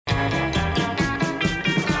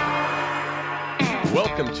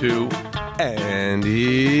welcome to And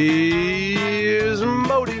Here's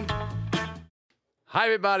Modi. Hi,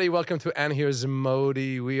 everybody. Welcome to And Here's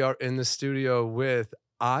Modi. We are in the studio with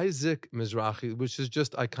Isaac Mizrahi, which is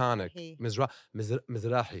just iconic.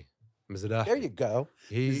 Mizrahi. There you go.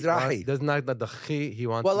 He Mizrahi. doesn't like the chi. He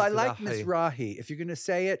wants. Well, I like Mizrahi. If you're going to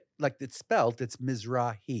say it like it's spelt, it's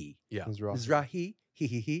Mizrahi. Yeah, Mizrahi.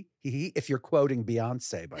 He. If you're quoting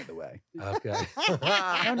Beyonce, by the way. Okay.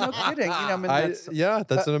 No kidding.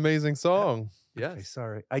 That's an amazing song. Yes. Okay,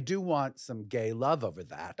 sorry. I do want some gay love over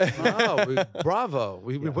that. Bravo.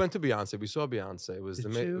 We went to Beyonce. We saw Beyonce. It was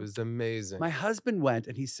Did it you? was amazing. My husband went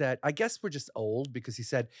and he said, I guess we're just old because he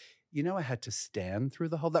said, I had to stand through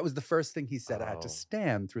the whole. That was the first thing he said. I had to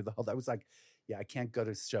stand through the whole. That was like, I can't go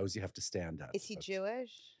to shows. You have to stand up. Is he Jewish?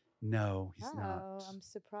 No, he's not. I'm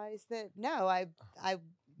surprised that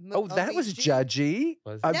that was judgy.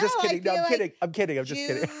 I'm just kidding. No, I'm kidding. I'm kidding. I'm just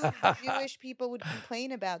kidding. Jewish people would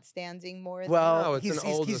complain about standing more. Well, No,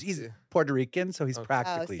 he's Puerto Rican, so he's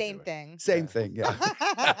practically same Jewish. thing. Same thing. Yeah.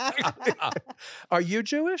 Are you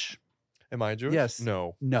Jewish? Am I Jewish? Yes.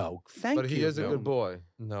 No. No. Thank you. But he is a good boy.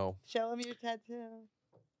 No. Show him your tattoo.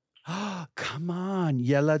 Come on,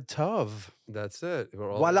 Yelad Tov. That's it.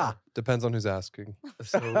 We're all Voila. Depends on who's asking.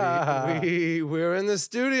 So we're in the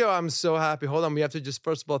studio. I'm so happy. Hold on. We have to just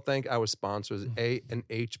first of all thank our sponsors,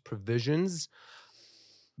 A&H Provisions.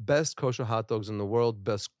 Best kosher hot dogs in the world.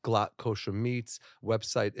 Best glatt kosher meats.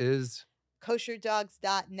 Website is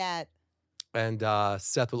kosherdogs.net. And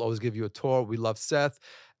Seth will always give you a tour. We love Seth.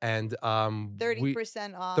 And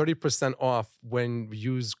 30% off. 30% off when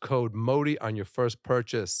you use code MODI on your first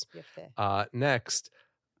purchase. Next,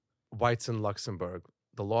 Whites in Luxembourg,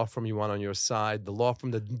 the law firm you want on your side, the law firm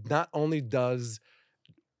that not only does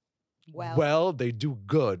well, they do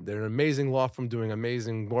good. They're an amazing law firm doing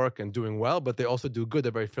amazing work and doing well, but they also do good.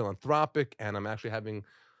 They're very philanthropic. And I'm actually having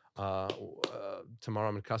tomorrow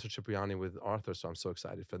I'm in Casa Cipriani with Arthur, so I'm so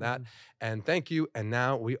excited for that. And thank you. And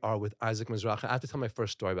now we are with Isaac Mizrahi. I have to tell my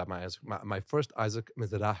first story about my first Isaac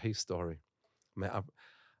Mizrahi story.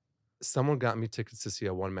 Someone got me tickets to see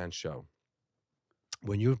a one-man show.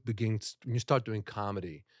 When you start doing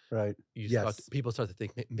comedy, right? People start to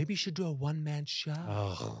think maybe you should do a one-man show.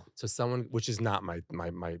 Oh. So someone, which is not my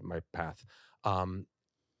path.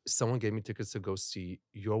 Someone gave me tickets to go see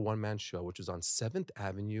your one-man show, which was on 7th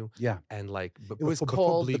Avenue. Yeah. And it was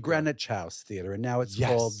called the Greenwich House Theater, and now it's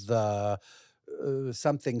called the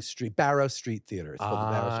something Street, Barrow Street Theater. It's called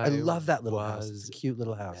the Barrow Street. I love that little house. It's a cute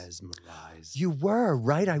little house. Mesmerized. You were,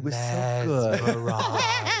 right? I was so good.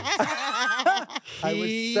 I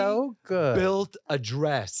was so good. Built a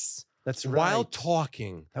dress. That's right. While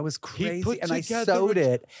talking. That was crazy. And I sewed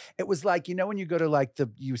it. It was like, when you go to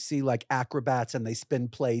you see acrobats and they spin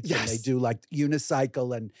plates and they do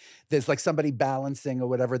unicycle and there's somebody balancing or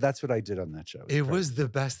whatever. That's what I did on that show. It was the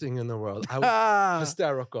best thing in the world. I was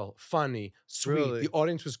hysterical, funny, sweet. Really? The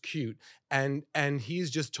audience was cute. And he's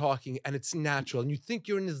just talking and it's natural. And you think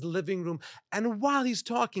you're in his living room. And while he's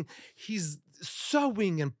talking, he's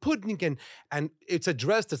sewing and putting and it's a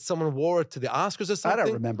dress that someone wore to the Oscars or something. I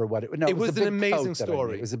don't remember what it was. No, it was an amazing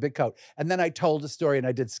story. It was a big coat. And then I told a story and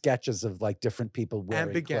I did sketches of different people wearing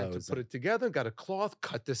and began clothes. To put it together, got a cloth,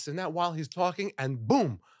 cut this and that while he's talking, and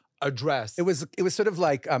boom, a dress. It was sort of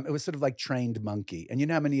like Trained Monkey. And you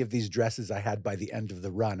know how many of these dresses I had by the end of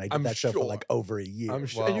the run? I did that show for over a year. I'm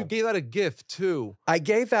sure. Wow. And you gave out a gift too. I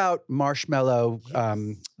gave out marshmallow,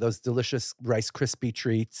 those delicious Rice Krispie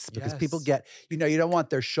treats because people get, you don't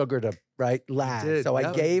want their sugar to lag. So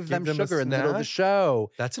I gave them sugar in the middle of the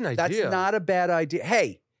show. That's an idea. That's not a bad idea.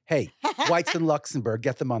 Hey, Whites in Luxembourg,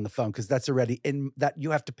 get them on the phone because that's already in that.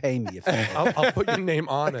 You have to pay me. If I'll put your name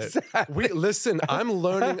on it. Exactly. Listen, I'm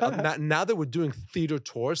learning now that we're doing theater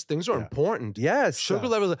tours. Things are important. Yes, sugar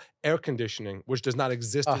levels, air conditioning, which does not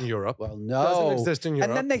exist in Europe. Well, no, doesn't exist in Europe.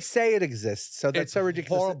 And then they say it exists, so that's so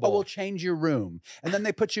ridiculous. Horrible. Oh, we'll change your room, and then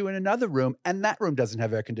they put you in another room, and that room doesn't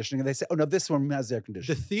have air conditioning, and they say, oh no, this room has air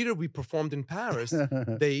conditioning. The theater we performed in Paris,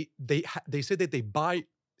 they said that they buy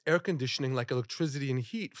air conditioning like electricity and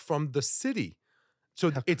heat from the city.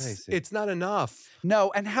 So it's not enough.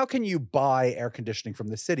 No, and how can you buy air conditioning from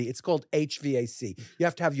the city? It's called HVAC. You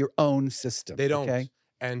have to have your own system. They don't. Okay?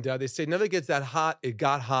 And they say it never gets that hot. It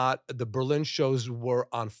got hot. The Berlin shows were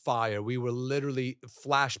on fire. We were literally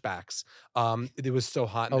flashbacks. It was so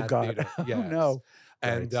hot in that theater. Yes. Oh, no.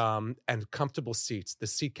 And comfortable seats. The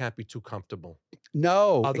seat can't be too comfortable.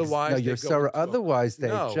 No. Otherwise,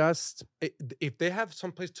 if they have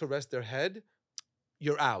someplace to rest their head,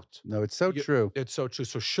 you're out. No, it's so true. It's so true.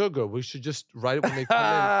 So sugar, we should just write it when they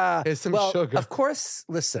come in. Here's some sugar. Of course,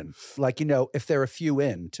 listen, if there are a few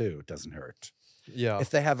in too, it doesn't hurt. Yeah. if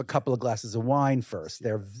they have a couple of glasses of wine first.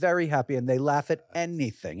 They're very happy and they laugh at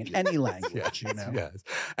anything in any language, you know. Yes.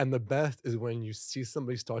 And the best is when you see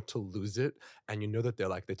somebody start to lose it and you know that they're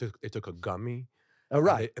like they took a gummy. Oh,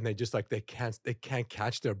 right. And they just like they can't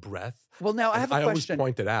catch their breath. Well, now I have a I question.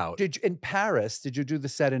 always point it out. In Paris, did you do the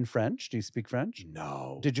set in French? Do you speak French?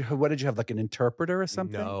 No. What did you have, like an interpreter or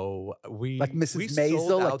something? No. Like Mrs.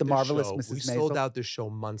 Maisel, like the marvelous Mrs. Maisel? We sold out this show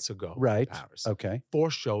months ago right. in Paris. Okay. 4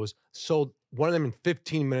 shows, sold one of them in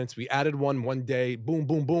 15 minutes. We added one day, boom,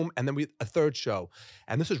 boom, boom, and then a third show.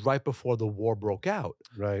 And this was right before the war broke out.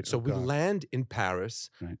 Right. So we land in Paris,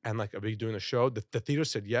 and like, are we doing a show? The theater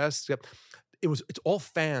said yes. Yep. It's all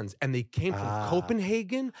fans, and they came from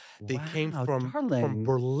Copenhagen, they came from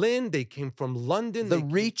Berlin, they came from London. The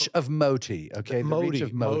reach of Moti, okay? The reach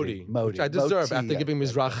of Moti. Which I deserve. After giving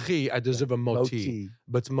Mizrahi, I deserve a Moti.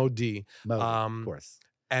 But it's Modi. Of course.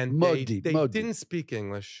 And they didn't speak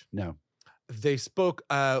English. No. They spoke,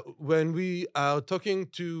 when we are talking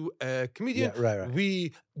to a comedian,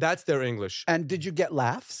 that's their English. And did you get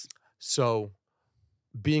laughs? So,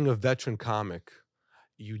 being a veteran comic,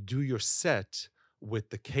 you do your set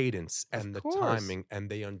with the cadence and the timing, and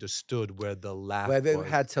they understood where the laugh where they was.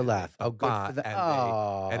 had to laugh. Oh, good for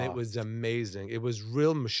them. And it was amazing. It was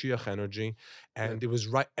real Mashiach energy, and it was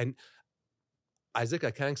right. And Isaac,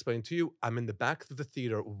 I can't explain to you, I'm in the back of the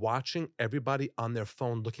theater watching everybody on their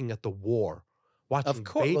phone looking at the war, watching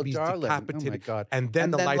babies decapitated. Oh my God. And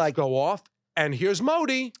then the lights go off. And here's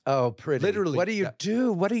Modi. Oh, pretty. Literally. What do you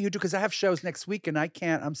do? What do you do? Because I have shows next week and I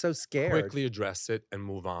can't. I'm so scared. Quickly address it and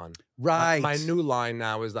move on. Right. My new line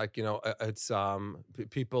now is like, it's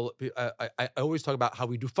people. I always talk about how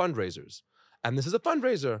we do fundraisers. And this is a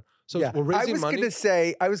fundraiser. So we're raising money.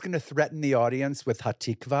 I was going to threaten the audience with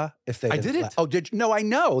Hatikva if they I did it. Oh, did you? No, I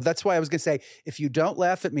know. That's why I was going to say, if you don't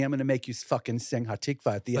laugh at me, I'm going to make you fucking sing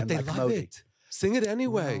Hatikva at the end. But they love it. Sing it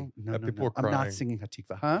anyway. No, people were crying. I'm not singing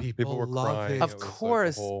Hatikva, huh? People were crying. Of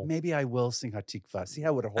course. Maybe I will sing Hatikva. See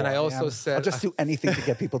how what a whore And I also said... I'll just do anything to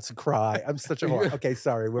get people to cry. I'm such a whore. Okay,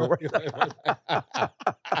 sorry. We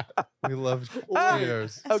loved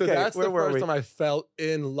tears. So that's the first time I fell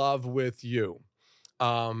in love with you.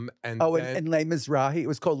 And Les Mizrahi. It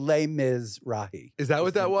was called Les Mizrahi. Is that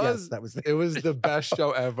what that was? Yes, that was. It was the best show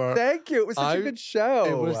ever. Thank you. It was such a good show.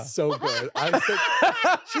 It was so good.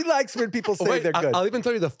 She likes when people say they're good. I'll even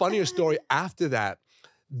tell you the funniest story after that.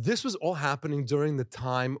 This was all happening during the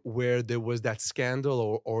time where there was that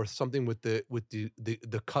scandal or something with the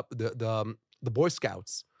Boy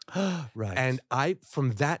Scouts. Right. And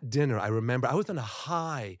from that dinner, I remember I was on a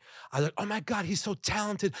high. I was like, oh my God, he's so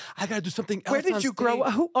talented. I got to do something else. Where did you grow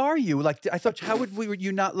up? Who are you? Like, I thought, were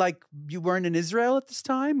you not like, you weren't in Israel at this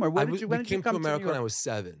time? Or when did you come to America? We came to America when I was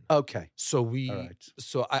 7. Okay. So there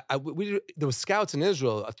were scouts in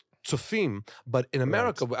Israel, Tzufim, but in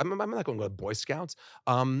America, I'm not going to go to Boy Scouts.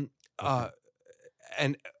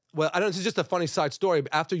 Well, I don't know, this is just a funny side story.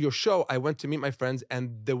 But after your show, I went to meet my friends,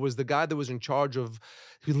 and there was the guy that was in charge of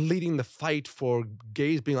leading the fight for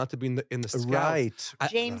gays being allowed to be in the Scouts.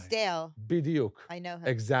 Right. James Dale. Bidiyuk. I know him.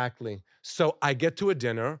 Exactly. So I get to a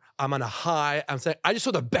dinner. I'm on a high. I'm saying, I just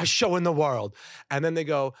saw the best show in the world. And then they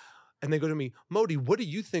go to me, Modi, what do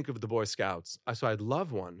you think of the Boy Scouts? So I'd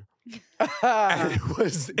love one. And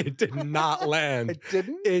it did not land. It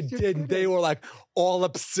didn't? It didn't. They were like all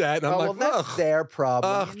upset. And I'm like, that's their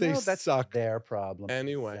problem. That's their problem.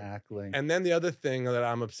 Anyway. Exactly. And then the other thing that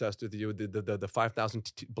I'm obsessed with you, the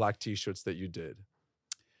 5,000 black t-shirts that you did.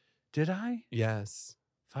 Did I? Yes.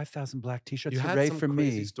 5,000 black t-shirts. You had some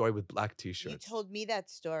crazy story with black t-shirts. You told me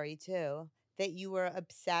that story too. That you were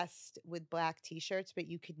obsessed with black t-shirts, but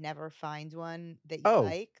you could never find one that you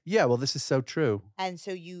liked. Yeah, well, this is so true. And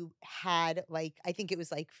so you had I think it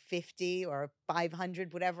was 50 or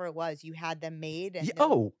 500, whatever it was. You had them made. And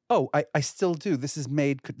I still do. This is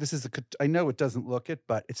made. I know it doesn't look it,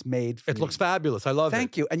 but it's made for me. Looks fabulous. I love it.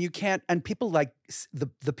 Thank you. And you can't, and people like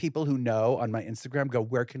the people who know on my Instagram go,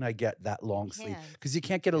 where can I get that long sleeve? Because you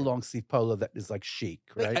can't get a long sleeve polo that is chic,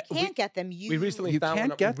 right? You can't get them. We recently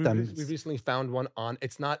found one on,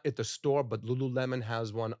 it's not at the store, but Lululemon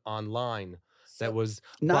has one online that was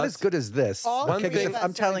not as good as this.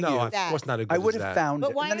 I'm telling you, of course not as good. I would have found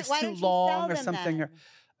it, why, and then it's too long or something. Then?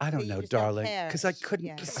 I don't know, darling, because I couldn't.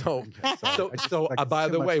 Yeah. By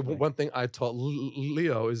the way, one thing I taught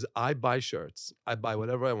Leo is I buy shirts. I buy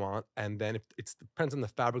whatever I want, and then if it depends on the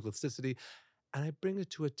fabric, elasticity, and I bring it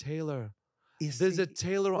to a tailor. There's a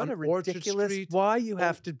tailor on Orchard Street. Why you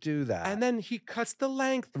have to do that? And then he cuts the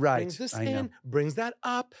length, right? Brings this in, brings that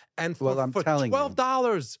up, and for telling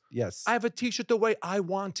 $12, yes, I have a T-shirt the way I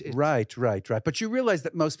want it. Right. But you realize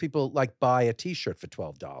that most people like buy a T-shirt for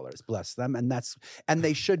 $12. Bless them, and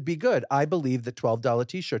they should be good. I believe that $12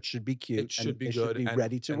 T-shirts should be cute. It should be good. Should be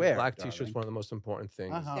ready to wear. Black T-shirts one of the most important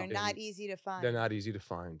things. They're not easy to find. They're not easy to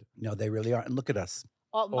find. No, they really aren't. And look at us.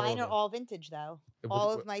 Mine are all vintage, though.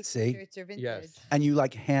 All of my T-shirts are vintage. Yes. And you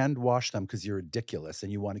like hand wash them because you're ridiculous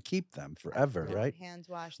and you want to keep them forever, right? Hand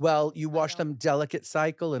wash them. Well, you wash them delicate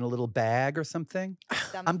cycle in a little bag or something.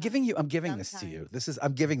 I'm giving this to you.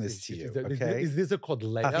 I'm giving this to you. Okay. These are called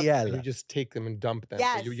layups. You just take them and dump them.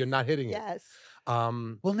 Yes. You're not hitting it. Yes.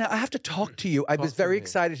 Well, now I have to talk to you. I was very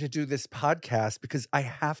excited to do this podcast because I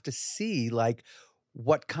have to see like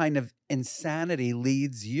what kind of insanity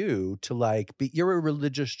leads you to like be. You're a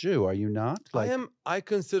religious Jew, are you not? I am. I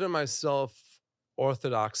consider myself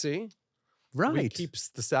orthodoxy. Right. We keep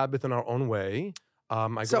the Sabbath in our own way. I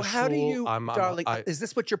go so to how shul. do you, darling? Is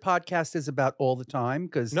this what your podcast is about all the time?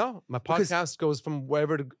 No, my podcast goes from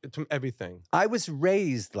wherever to everything. I was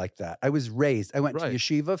raised like that. I went to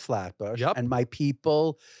Yeshiva Flatbush, and my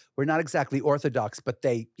people were not exactly Orthodox, but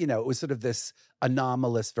they, it was sort of this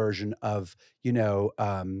anomalous version of,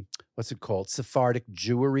 what's it called? Sephardic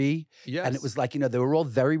Jewry. Yes. And it was like, they were all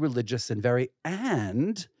very religious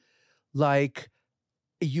and like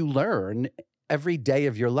you learn every day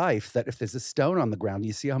of your life that if there's a stone on the ground and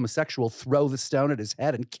you see a homosexual, throw the stone at his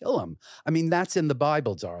head and kill him. I mean, that's in the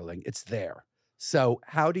Bible, darling. It's there. So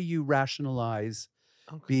how do you rationalize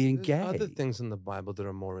being gay? Other things in the Bible that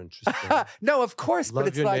are more interesting. No, of course. Love but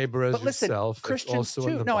it's your like, neighbor as but listen, yourself. Christians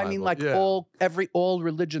also too. No, I mean like all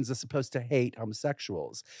religions are supposed to hate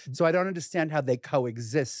homosexuals. So I don't understand how they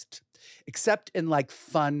coexist, except in like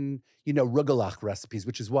fun, rugelach recipes,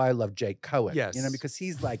 which is why I love Jake Cohen. Yes. because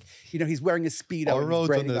he's like, he's wearing a Speedo. All and roads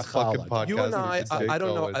he's on braiding this a fucking challah. podcast. You and I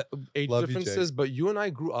don't know age Love you, differences, Jake. but you and I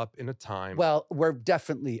grew up in a time. Well, I'm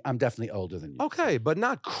definitely older than you. Okay, but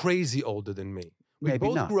not crazy older than me. We Maybe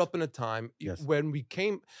both not. grew up in a time Yes. when we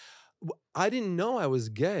came. I didn't know I was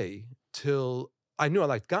gay till I knew I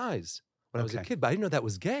liked guys when I was a kid, but I didn't know that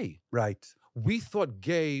was gay. Right. We thought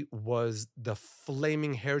gay was the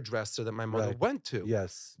flaming hairdresser that my mother went to.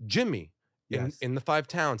 Yes. Jimmy Yes. in the Five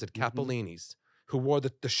Towns at Capolini's, who wore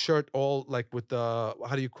the shirt all like with the,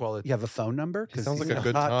 how do you call it? You have a phone number? He sounds like a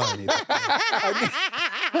good hot time.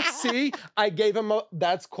 See, I gave him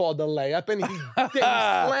that's called a layup, and he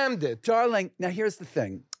slammed it. Darling, now here's the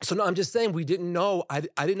thing. So no, I'm just saying we didn't know. I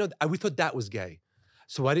didn't know. We thought that was gay.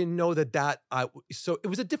 So I didn't know so it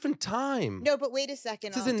was a different time. No, but wait a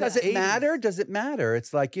second. This is in Does the it 80s. matter? Does it matter?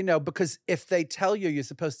 It's like, because if they tell you you're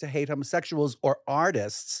supposed to hate homosexuals or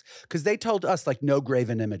artists, because they told us like no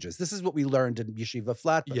graven images. This is what we learned in Yeshiva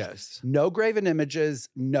Flatbush. Yes. No graven images,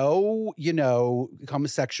 no,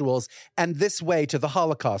 homosexuals, and this way to the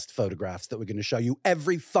Holocaust photographs that we're going to show you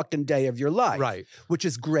every fucking day of your life. Right. Which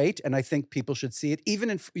is great, and I think people should see it. Even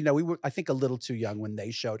in, we were, I think, a little too young when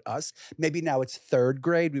they showed us. Maybe now it's third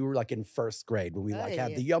grade. We were like in first grade when we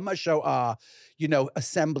had the Yom HaShoah,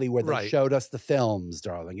 assembly where they showed us the films,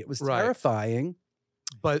 darling. It was terrifying.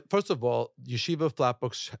 But first of all, Yeshiva of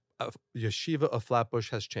Flatbush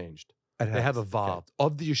has changed. They have evolved. Okay.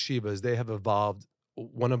 Of the yeshivas, they have evolved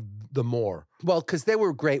one of the more. Well, because they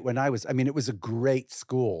were great when it was a great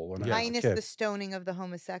school when I was a minus kid. the stoning of the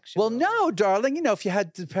homosexual. Well, no, darling, if you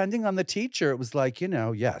had, depending on the teacher, it was like,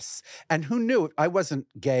 yes. And who knew? I wasn't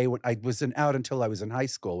gay. I wasn't out until I was in high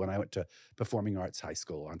school when I went to Performing Arts High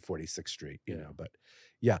School on 46th Street, but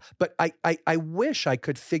yeah. But I wish I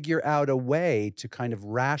could figure out a way to kind of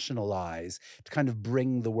rationalize, to kind of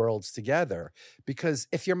bring the worlds together. Because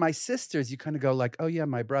if you're my sisters, you kind of go like, oh yeah,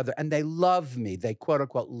 my brother. And they love me. They quote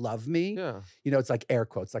unquote love me. Yeah. It's like air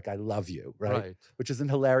quotes, like I love you, right? Which isn't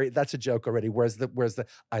hilarious. That's a joke already. Where's the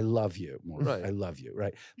I love you more. Right. I love you,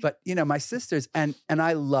 right? But my sisters and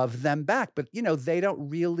I love them back. But they don't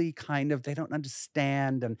really they don't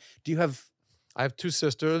understand. And do you have I have two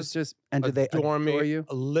sisters. And do they adore me? You?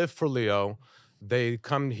 Live for Leo. They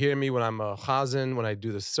come hear me when I'm a chazan, when I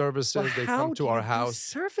do the services. They come to our house.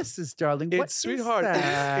 Services, darling. It's sweetheart.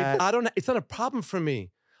 It's not a problem for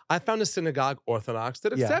me. I found a synagogue Orthodox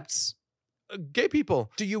that accepts gay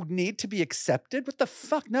people. Do you need to be accepted? What the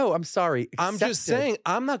fuck? No, I'm sorry. Accepted. I'm just saying.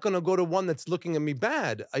 I'm not going to go to one that's looking at me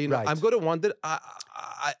bad. I'm going to one that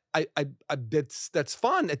that's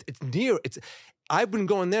fun. It's near. I've been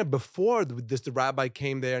going there before the rabbi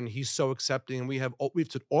came there, and he's so accepting. And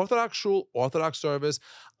we've said Orthodox shul, Orthodox service.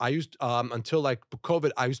 I used until like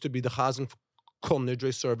COVID, I used to be the chazan for Kol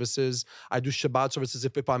Nidre services. I do Shabbat services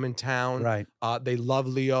if I'm in town. Right. They love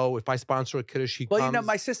Leo. If I sponsor a Kiddush, he Well, comes.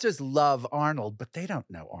 my sisters love Arnold, but they don't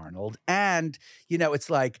know Arnold. And, it's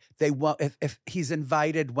like they want, if he's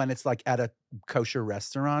invited when it's like at a kosher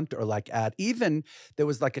restaurant or like even there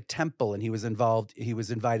was like a temple and he was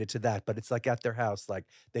invited to that, but it's like at their house, like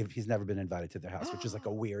he's never been invited to their house, which is like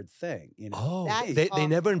a weird thing, Oh, they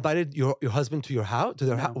never invited your husband to your house, to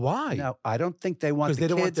their house? Why? No, I don't think they want the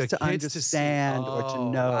kids to understand or to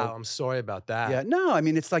know. Wow, I'm sorry about that. Yeah, no, I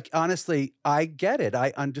mean, it's like, honestly, I get it.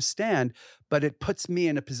 I understand. But it puts me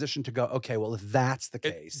in a position to go, okay, well, if that's the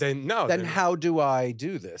case, then how do I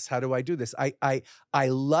do this? How do I do this? I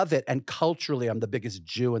love it. And culturally, I'm the biggest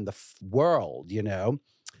Jew in the world,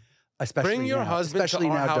 Especially bring your now. husband Especially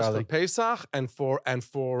to our now, house darling. for Pesach and for he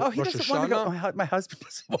Rosh doesn't want to Hashanah. go. My husband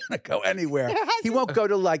doesn't want to go anywhere. He won't go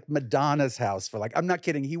to like Madonna's house for like. I'm not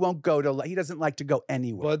kidding. He won't go to. He doesn't like to go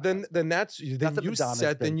anywhere. Well, then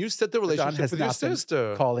you set the relationship with your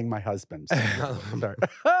sister. Calling my husband. So, sorry.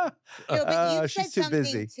 No, but you said she's too something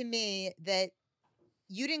busy. to me that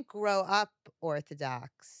you didn't grow up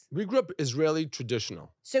Orthodox. We grew up Israeli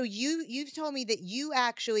traditional. So you've told me that you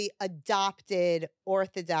actually adopted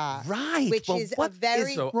Orthodox. Right. Which is a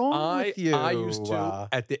very... So wrong with you? I used to,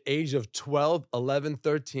 at the age of 12, 11,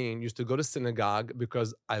 13, used to go to synagogue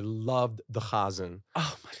because I loved the chazan.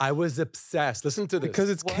 Oh my God. I was obsessed. Listen to this. Because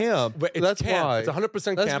it's camp. That's camp. why. It's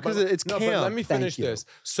 100% That's camp. because it's no, camp. But let me finish this.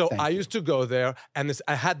 So I used to go there, and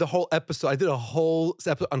I had the whole episode. I did a whole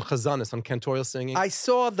episode on chazanis, on cantorial singing. I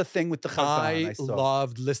saw the thing with the chazan. I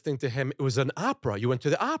loved listening to him. It was an opera. You went to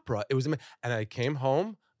the opera. It was amazing. And I came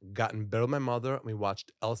home, got in bed with my mother, and we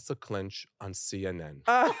watched Elsa Clinch on CNN.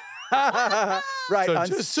 Right, so on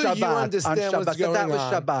just Shabbat, so you understand what's going that was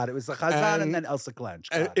on. Shabbat. It was the chazan and then Elsa Clinch.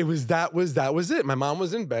 It was that was it. My mom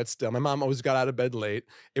was in bed still. My mom always got out of bed late.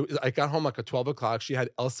 I got home like at 12 o'clock. She had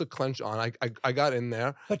Elsa Clinch on. I got in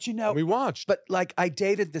there. But we watched. But like I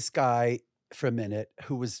dated this guy for a minute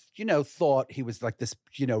who was, thought he was like this,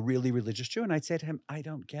 really religious Jew. And I'd say to him, I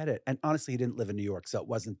don't get it. And honestly, he didn't live in New York, so it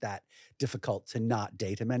wasn't that difficult to not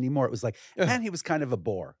date him anymore. It was like, and he was kind of a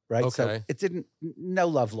bore, right? Okay. So it no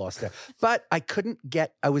love lost there. But I couldn't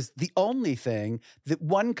get, the only thing,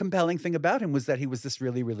 one compelling thing about him was that he was this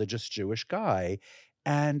really religious Jewish guy.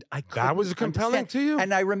 And that was compelling to you?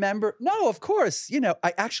 And I remember, no, of course,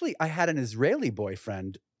 I had an Israeli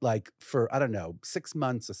boyfriend like for, I don't know, 6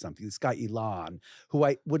 months or something, this guy Ilan, who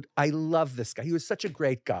I love this guy. He was such a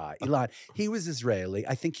great guy. Ilan, he was Israeli.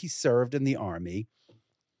 I think he served in the army.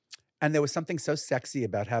 And there was something so sexy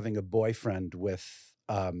about having a boyfriend with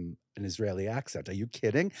an Israeli accent. Are you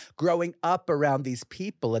kidding? Growing up around these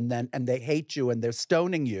people and they hate you and they're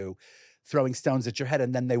stoning you, throwing stones at your head,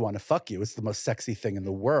 and then they want to fuck you. It's the most sexy thing in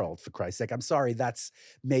the world, for Christ's sake. I'm sorry, that's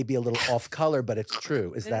maybe a little off color, but it's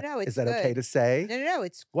true. Is that okay to say? No,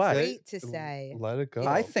 it's great to say. Let it go.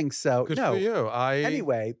 I think so. Good for you.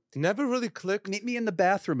 Anyway, never really clicked. Meet me in the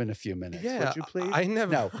bathroom in a few minutes, would you please? I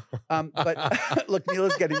never. No. But look,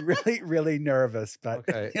 Neela's getting really, really nervous. But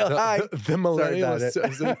okay. Hi. The millennial. But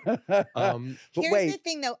here's the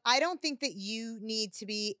thing, though. I don't think that you need to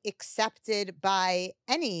be accepted by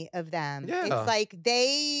any of them. Yeah. It's like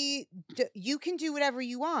you can do whatever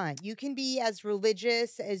you want. You can be as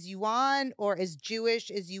religious as you want or as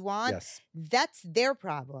Jewish as you want. Yes. That's their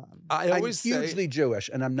problem. I'm hugely Jewish,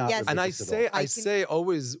 and I'm not. Yes. And I I say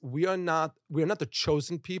always, we are not the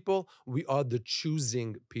chosen people. We are the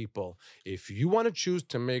choosing people. If you want to choose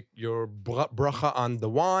to make your bracha on the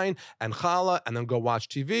wine and challah and then go watch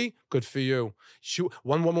TV, good for you.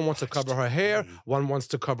 One woman wants to cover her hair. One wants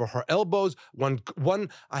to cover her elbows. One.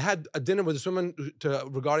 I had a dinner with this woman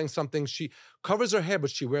regarding something. She covers her hair, but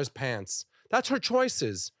she wears pants. That's her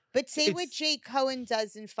choices. But say what Jay Cohen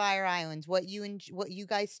does in Fire Islands, what you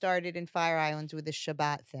guys started in Fire Islands with the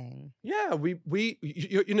Shabbat thing. Yeah,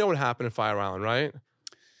 you know what happened in Fire Island, right?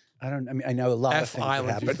 I know a lot of things Island.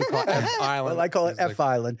 that happened. F Island. Well, I call it F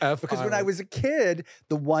Island. Because when I Island. was a kid,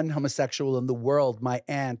 the one homosexual in the world, my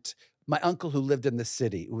uncle who lived in the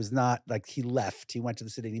city, it was not like he left. He went to the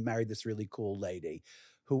city and he married this really cool lady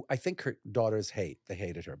who I think her daughters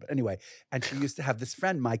hated her. But anyway, and she used to have this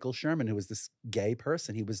friend, Michael Sherman, who was this gay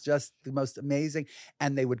person. He was just the most amazing.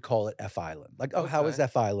 And they would call it F Island. Like, how was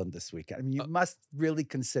F Island this weekend? I mean, you must really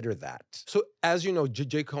consider that. So as you know,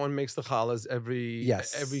 Jay Cohen makes the challahs every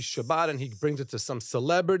Shabbat, and he brings it to some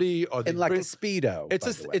celebrity or in like a Speedo.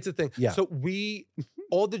 It's a thing. Yeah. So we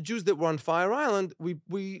all the Jews that were on Fire Island,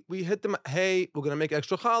 we hit them. Hey, we're gonna make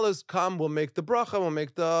extra challahs. Come, we'll make the bracha, we'll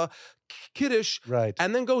make the kiddush, right,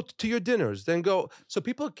 and then go to your dinners. Then go. So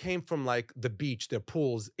people came from like the beach, their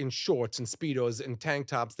pools, in shorts and speedos and tank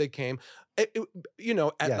tops. They came, at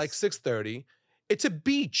like 6:30. It's a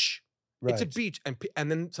beach. right. It's a beach,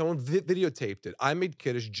 and then someone videotaped it. I made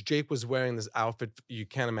kiddush. Jake was wearing this outfit you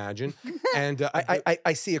can't imagine, and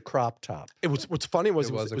I see a crop top. it was. What's funny was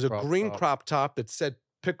it was a green crop top that said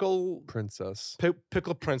pickle princess.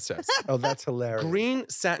 Pickle princess. Oh, that's hilarious. Green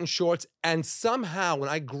satin shorts, and somehow when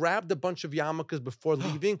I grabbed a bunch of yarmulkes before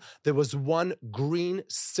leaving, there was one green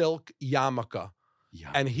silk yarmulke,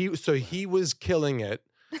 and he was killing it.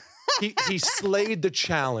 He slayed the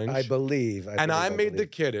challenge. I believe. I made the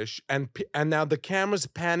kiddush, and now the camera's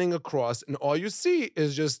panning across, and all you see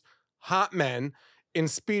is just hot men in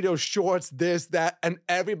Speedo shorts, this, that, and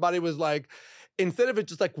everybody was like, instead of it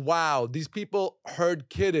just like, wow, these people heard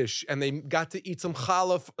kiddush, and they got to eat some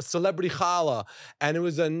challah, celebrity challah, and it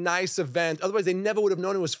was a nice event. Otherwise, they never would have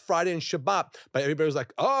known it was Friday and Shabbat. But everybody was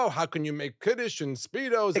like, oh, how can you make kiddush and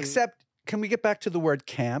Speedos? Except, can we get back to the word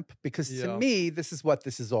camp? Because to me, this is what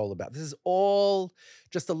this is all about. This is all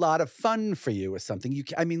just a lot of fun for you or something. You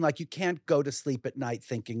can't go to sleep at night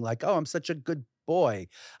thinking like, oh, I'm such a good boy.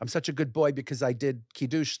 I'm such a good boy because I did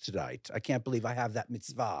kiddush tonight. I can't believe I have that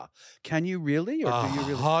mitzvah. Can you really? Or do you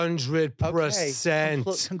really? 100%.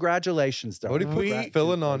 Okay. Congratulations, darling. What do you put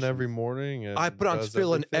tefillin on every morning? I put on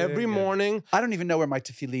tefillin every morning. I don't even know where my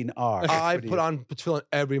tefillin are. I put on tefillin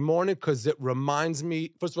every morning because it reminds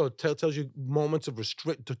me, first of all, it tells you moments of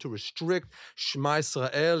to restrict. Shema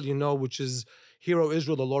Israel, which is Hear, O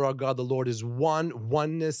Israel, the Lord our God, the Lord is one,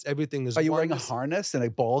 oneness, everything is Are you oneness. wearing a harness and a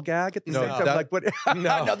ball gag at the same time? That, what?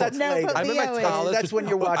 No, that's no, later. I wear my towels. That's when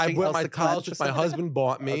you're watching. I wear my Elsa towels Clench which my husband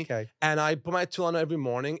bought me, and I put my tefillin on every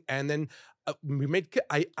morning. And then we made.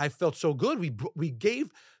 I felt so good. We gave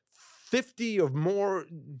 50 or more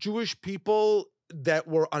Jewish people that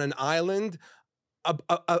were on an island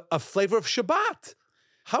a flavor of Shabbat.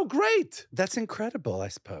 How great! That's incredible. I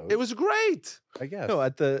suppose it was great. I guess. No,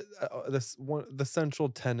 at the central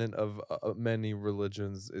tenet of many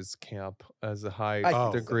religions is camp as a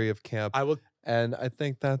high degree of camp. And I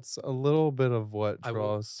think that's a little bit of what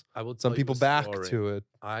draws some people back to it.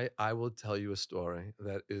 I will tell you a story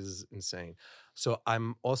that is insane. So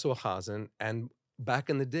I'm also a chazan, and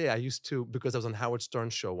back in the day, I used to, because I was on Howard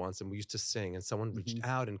Stern's show once, and we used to sing, and someone reached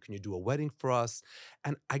out, and can you do a wedding for us?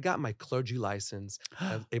 And I got my clergy license.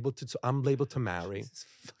 I'm able to marry.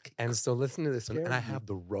 And so listen to this, and I have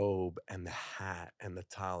the robe and the hat and the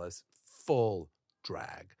talis, full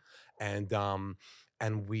drag. And one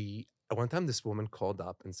time this woman called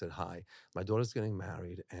up and said, hi, my daughter's getting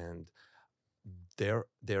married, and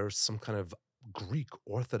there's some kind of Greek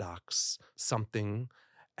Orthodox something,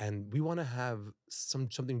 and we want to have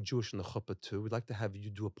something Jewish in the chuppah too. We'd like to have you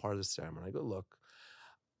do a part of the ceremony. I go, look,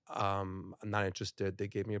 I'm not interested. They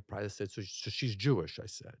gave me a prize. I said, so she's Jewish, I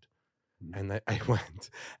said. And I went,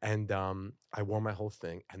 and I wore my whole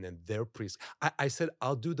thing. And then their priest, I said,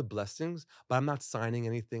 I'll do the blessings, but I'm not signing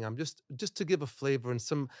anything. I'm just to give a flavor and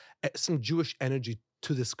some Jewish energy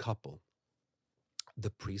to this couple. The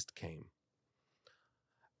priest came.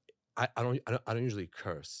 I don't usually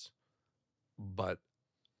curse, but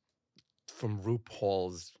from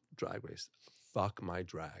RuPaul's Drag Race, fuck my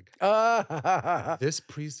drag. This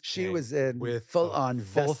priest came was in with full-on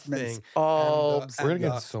vestments, albs. We're gonna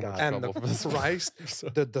get in so much trouble for this. Christ,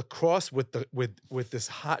 the cross with this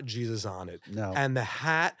hot Jesus on it, and the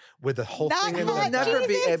hat with the whole thing in it. You will never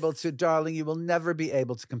be able to, darling. You will never be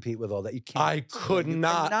able to compete with all that. You can't. I could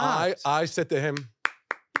not. I said to him.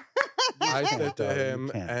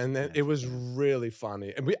 And then it was really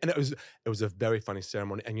funny, and it was a very funny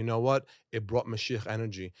ceremony. And you know what? It brought Mashiach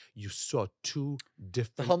energy. You saw two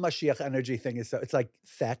different. The whole Mashiach energy thing is it's like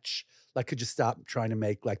fetch. Like, could you stop trying to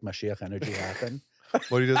make like Mashiach energy happen?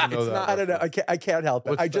 Well, he doesn't know that. I don't know. I can't help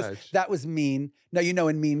it. That was mean. No, you know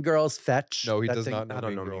in Mean Girls, fetch. No, he does not know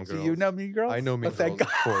Mean Girls. Do you know Mean Girls? I know Mean Girls,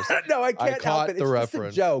 of course. No, I can't help it. It's just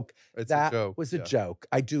a joke. It's a joke. Was a joke.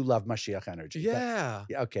 I do love Mashiach energy. Yeah.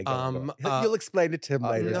 Okay, go on. You'll explain it to him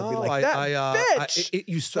later. No, He'll be like, bitch.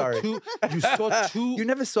 You saw two. You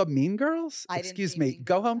never saw Mean Girls? Excuse me.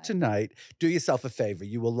 Go home tonight. Do yourself a favor.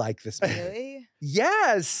 You will like this movie. Really?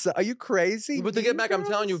 Yes. Are you crazy? But to get back, I'm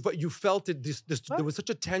telling you, but you felt it. There was such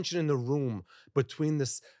a tension in the room between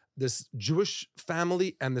this Jewish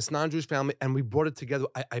family and this non-Jewish family, and we brought it together.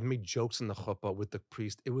 I made jokes in the chuppah with the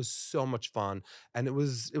priest. It was so much fun, and it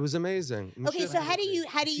was amazing. Okay, so how do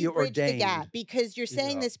you bridge the gap? Because you're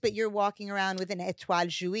saying this, but you're walking around with an étoile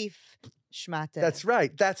juif. Shmata. That's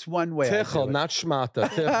right. That's one way. Tichel, not shmata.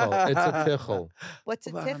 Tichel. It's a tichel. What's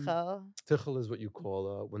a tichel? Tichel is what you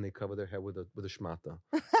call when they cover their head with a shmata.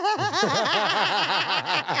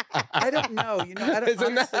 I don't know. You know, I don't.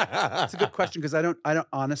 Honestly, it's a good question because I don't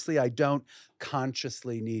honestly. I don't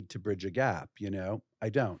consciously need to bridge a gap. You know, I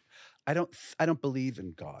don't believe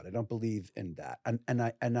in God. I don't believe in that.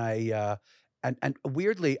 And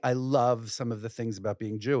weirdly, I love some of the things about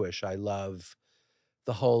being Jewish. I love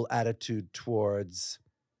the whole attitude towards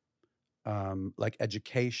like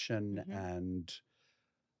education and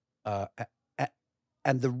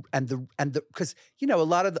the because you know a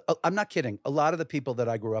lot of the I'm not kidding, a lot of the people that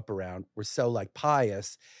I grew up around were so like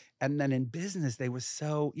pious, and then in business they were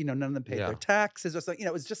so, you know, none of them paid their taxes or so, you know,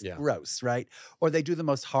 it was just gross, right? Or they do the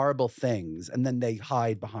most horrible things and then they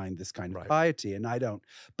hide behind this kind of piety, and I don't,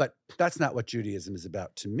 but that's not what Judaism is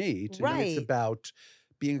about to me. To me it's about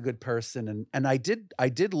being a good person, and I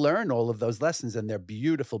did learn all of those lessons, and they're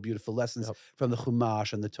beautiful, beautiful lessons from the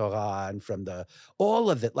Chumash and the Torah and from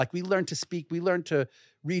all of it. Like we learned to speak, we learned to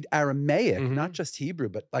read Aramaic, not just Hebrew,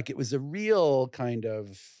 but like it was a real kind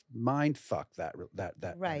of mind fuck that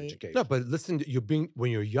education. No, but listen,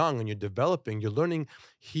 when you're young and you're developing, you're learning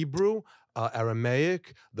Hebrew,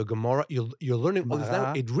 Aramaic, the Gemara. You're learning all this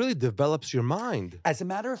now. It really develops your mind. As a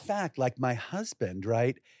matter of fact, like my husband,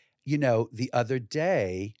 right? You know, the other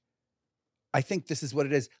day, I think this is what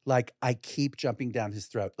it is. Like, I keep jumping down his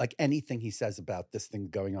throat. Like, anything he says about this thing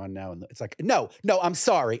going on now. And it's like, no, I'm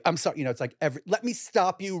sorry. You know, it's like, let me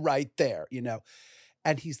stop you right there, you know.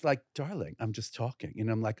 And he's like, darling, I'm just talking. You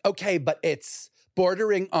know, I'm like, okay, but it's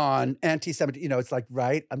bordering on anti-Semitic. You know, it's like,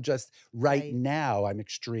 right? I'm just, right now, I'm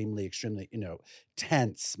extremely, extremely, you know,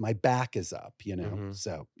 tense. My back is up, you know.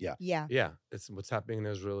 So, yeah. Yeah. It's what's happening in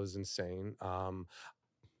Israel is insane.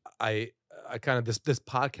 I kind of this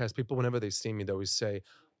podcast, people, whenever they see me, they always say,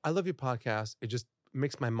 I love your podcast. It just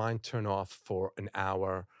makes my mind turn off for an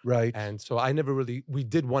hour. Right. And so we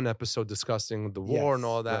did one episode discussing the war and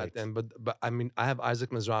all that. Right. And but I mean, I have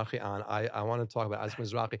Isaac Mizrahi on. I want to talk about Isaac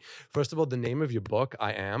Mizrahi. First of all, the name of your book,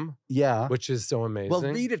 I Am. Yeah. Which is so amazing. Well,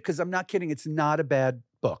 read it because I'm not kidding. It's not a bad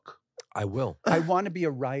book. I will. I want to be a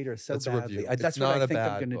writer so badly. That's what I think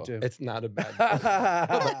I'm going to do. It's not a bad book.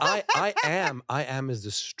 No, but I am is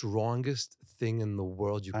the strongest thing in the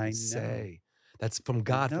world you can say. That's from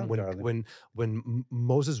God. From when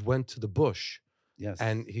Moses went to the bush,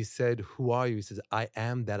 and he said, "Who are you?" He says, "I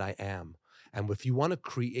am that I am." And if you want to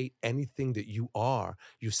create anything that you are,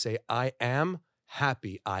 you say, "I am."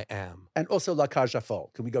 Happy I am. And also La Cage aux Folles.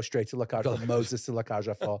 Can we go straight to La Cage aux Folles? Moses to La Cage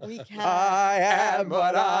aux Folles. We can. I am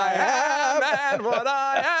what I am, and what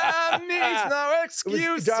I am needs no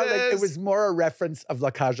excuses. It was more a reference of La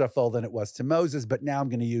Cage aux Folles than it was to Moses, but now I'm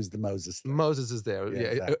going to use the Moses thing. Moses is there. Yeah,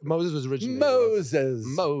 exactly. Moses was originally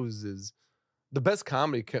Moses. The best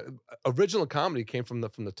original comedy came from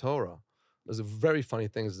the Torah. There's very funny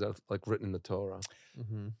things that are like written in the Torah.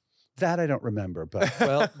 That I don't remember, but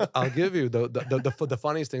well, I'll give you the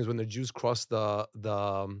funniest things when the Jews crossed the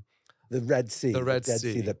Red Sea, the Dead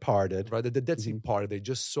Sea that parted. Right, the Dead Sea parted. They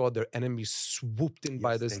just saw their enemies swooped in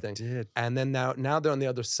by this thing, did. And then now they're on the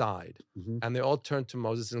other side, and they all turn to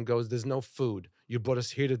Moses and goes, "There's no food. You brought us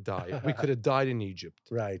here to die. We could have died in Egypt."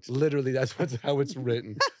 Right, literally, that's how it's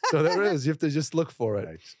written. So there is. You have to just look for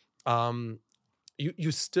it. Right.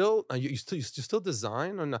 You still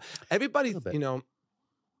design or not? Everybody, you know.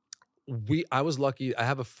 I was lucky. I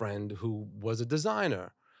have a friend who was a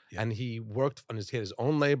designer, and he worked on he had his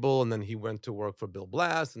own label, and then he went to work for Bill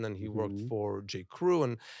Blass, and then he worked for J. Crew,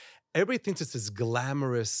 and everybody thinks it's this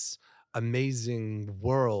glamorous, amazing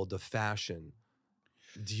world of fashion.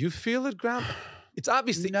 Do you feel it, Graham? It's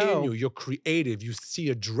obviously in you. You're creative. You see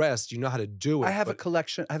a dress, you know how to do it. I have a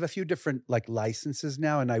collection. I have a few different like licenses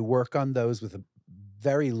now, and I work on those with a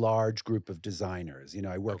very large group of designers. You know,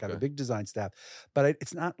 I have a big design staff, but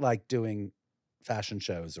it's not like doing fashion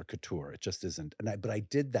shows or couture. It just isn't. But I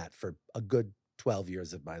did that for a good 12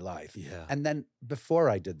 years of my life. Yeah. And then before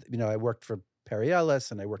I did, you know, I worked for Perry Ellis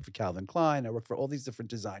and I worked for Calvin Klein. I worked for all these different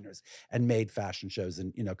designers and made fashion shows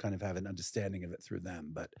and, you know, kind of have an understanding of it through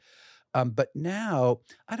them. But now,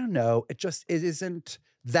 I don't know, it isn't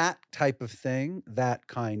that type of thing, that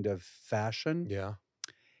kind of fashion. Yeah.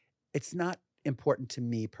 It's not important to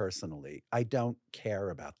me personally. I don't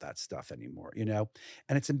care about that stuff anymore, you know?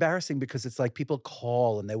 And it's embarrassing because it's like people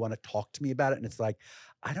call and they want to talk to me about it. And it's like,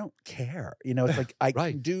 I don't care. You know, it's like I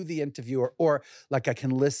can do the interview or like I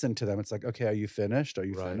can listen to them. It's like, okay, are you finished? Are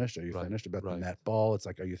you finished? Are you finished about the net ball? It's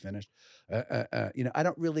like, are you finished? You know, I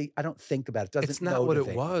don't think about it. It's not what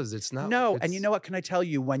it was. It's not. No. And you know what? Can I tell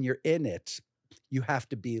you when you're in it, you have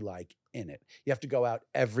to be like in it. You have to go out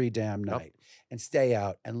every damn night and stay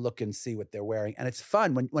out and look and see what they're wearing. And it's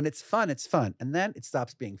fun. When it's fun, it's fun. And then it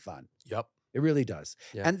stops being fun. Yep. It really does.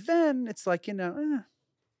 Yeah. And then it's like, you know,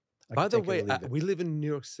 by the way, we live in New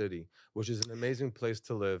York City, which is an amazing place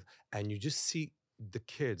to live. And you just see the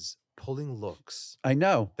kids pulling looks. I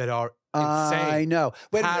know. That are insane. I know.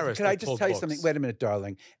 Wait Paris, a minute. Can I just tell you something? Wait a minute,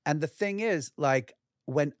 darling. And the thing is, like,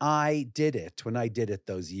 when I did it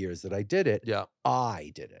those years that I did it,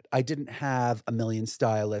 I did it. I didn't have a million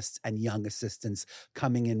stylists and young assistants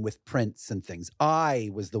coming in with prints and things. I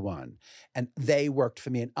was the one. And they worked for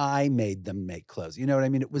me and I made them make clothes. You know what I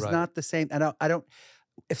mean? It was not the same. And I don't,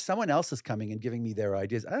 if someone else is coming and giving me their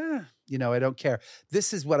ideas, you know, I don't care.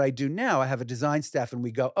 This is what I do now. I have a design staff and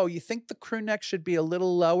we go, oh, you think the crew neck should be a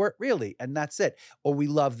little lower? Really? And that's it. Or we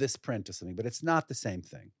love this print or something, but it's not the same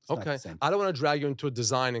thing. Okay. I don't want to drag you into a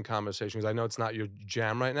designing conversation because I know it's not your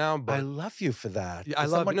jam right now, but I love you for that. Yeah,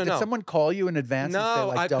 did someone call you in advance? No,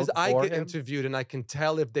 and say, like, because I get interviewed and I can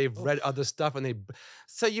tell if they've read other stuff and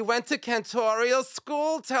so you went to cantorial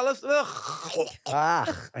school? Tell us.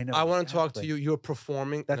 I know. I want to talk to you. You're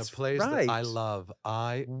performing in a place that I love.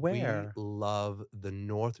 We love the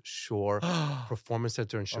North Shore Performance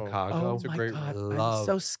Center in Chicago. Oh my God. I'm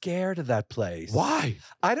so scared of that place. Why?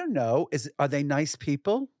 I don't know. Are they nice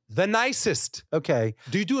people? The nicest. Okay.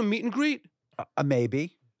 Do you do a meet and greet?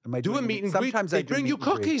 Maybe. Do a meet and greet. Sometimes they bring you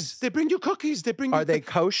cookies. They bring you cookies. They bring you. Are they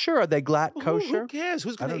kosher? Are they glatt kosher? Who cares?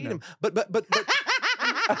 Who's going to eat them? But they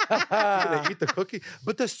eat the cookie.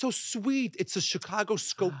 But they're so sweet. It's a Chicago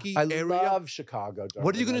Skokie area. I love Chicago. Darling.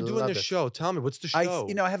 What are you going to do in the show? Tell me. What's the show?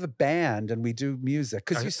 I have a band and we do music.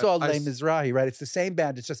 Because you saw Les Mizrahi, right? It's the same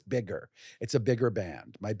band. It's just bigger. It's a bigger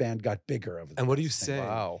band. My band got bigger over the And what do you sing?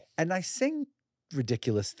 Wow. And I sing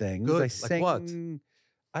ridiculous things. Good. I sing, like what?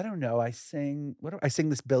 I don't know. I sing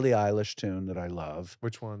this Billie Eilish tune that I love.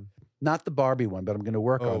 Which one? Not the Barbie one, but I'm going to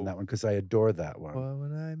work on that one because I adore that one. Well,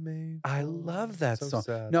 when I love that song.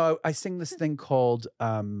 Sad. No, I sing this thing called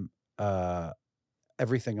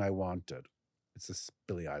Everything I Wanted. It's this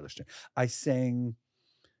Billie Eilish tune. I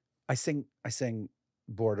sing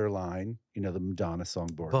Borderline, you know, the Madonna song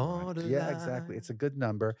Borderline. Yeah, exactly. It's a good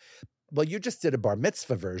number. Well, you just did a bar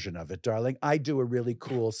mitzvah version of it, darling. I do a really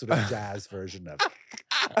cool sort of jazz version of it.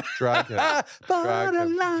 Drag him.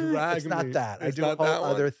 It's not that. I do a whole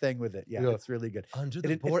other thing with it. Yeah, it's really good. Under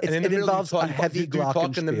the board. And it involves a heavy glockenspiel. Do you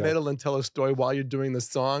talk in the middle and tell a story while you're doing the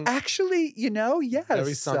song? Actually, you know, yes.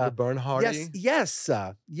 Very Sandra Bernhardt-y? Yes.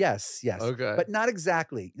 Okay. But not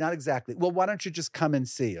exactly. Well, why don't you just come and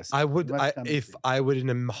see us? I would, I would in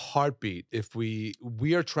a heartbeat. If we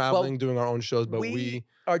are traveling, doing our own shows, but we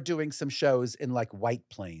are doing some shows in like White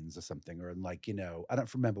Plains or something, or in like, you know, I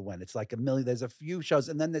don't remember when. It's like a million. There's a few shows,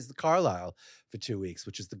 and then there's the Carlisle for 2 weeks,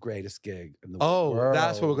 which is the greatest gig in the world. Oh,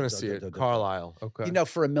 that's what we're going to see it. Carlisle. Okay. You know,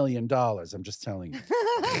 for $1 million, I'm just telling you.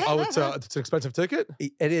 Oh, it's an expensive ticket?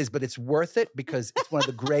 It is, but it's worth it because it's one of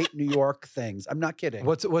the great New York things. I'm not kidding.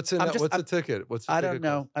 What's the ticket? I don't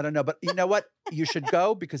know. But you know what? You should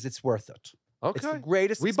go because it's worth it. Okay. It's the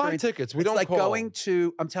greatest experience. Buy tickets. We don't like call. Going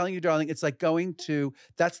to, I'm telling you, darling, it's like going to,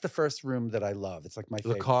 that's the first room that I love. It's like my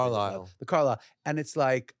favorite. The Carlisle. The Carlisle. And it's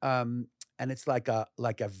like a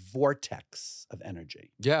vortex of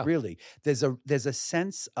energy. Yeah. Really. There's a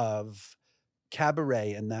sense of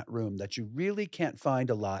cabaret in that room that you really can't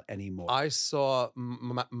find a lot anymore. I saw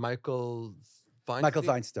Michael Feinstein. Michael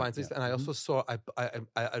Feinstein. Yeah. And I also saw, I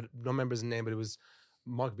don't remember his name, but it was,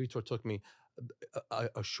 Mark Vitor took me,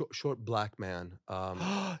 a short black man.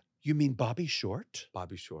 You mean Bobby Short?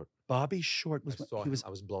 Bobby Short. Bobby Short was. I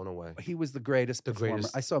was blown away. He was the greatest performer.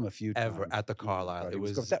 I saw him a few times. Ever at the Carlisle.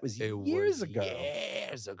 That was years ago.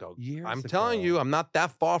 I'm telling you, I'm not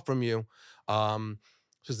that far from you.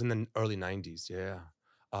 This was in the early 90s. Yeah.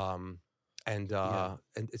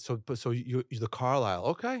 So you're the Carlisle.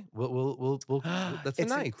 Okay, we'll that's it's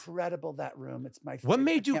nice. Incredible, that room. It's my favorite. What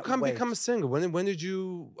made you become a singer? When did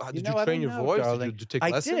you did you train your voice? Darling. Did you take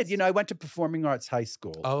lessons? I did. You know, I went to Performing Arts High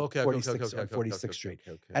School. Oh, okay. 46th Street.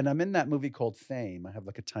 Okay. And I'm in that movie called Fame. I have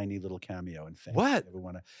like a tiny little cameo in Fame. What?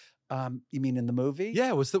 You mean in the movie?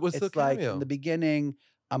 Yeah. What's the cameo? Like in the beginning,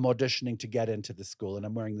 I'm auditioning to get into the school, and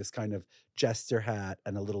I'm wearing this kind of jester hat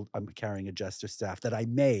and I'm carrying a jester staff that I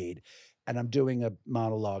made. And I'm doing a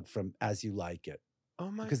monologue from As You Like It.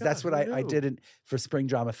 Oh my God. Because that's what I did for Spring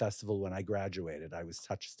Drama Festival when I graduated. I was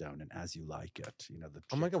Touchstone and As You Like It. You know,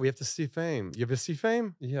 oh my God, we have to see Fame. You ever see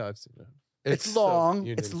Fame? Yeah, I've seen it. It's long.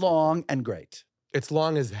 It's long and great. It's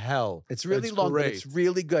long as hell. It's really long, great. but it's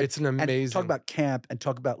really good. It's an amazing. And talk about camp and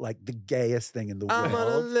talk about like the gayest thing in the world. I'm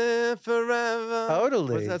gonna live forever.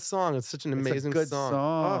 Totally. What's that song? It's such an amazing good song.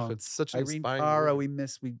 Oh, it's such an Irene inspiring. Cara, we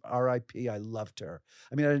R.I.P. I loved her.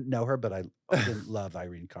 I mean, I didn't know her, but I didn't love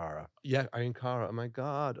Irene Cara. Yeah, Irene Cara. Oh my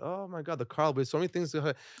God. The Carl. There's so many things to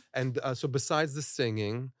her. And so besides the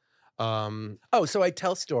singing. So I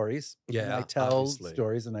tell stories. Yeah, I tell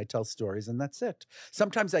stories and I tell stories, and that's it.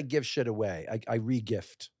 Sometimes I give shit away. I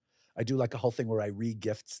re-gift. I do like a whole thing where I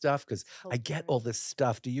re-gift stuff because I get all this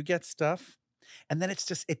stuff. Do you get stuff? And then it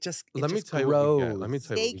just Let me tell grows. you what we get. Let me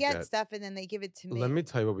tell you They what we get stuff and then they give it to me. Let me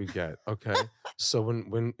tell you what we get. Okay. So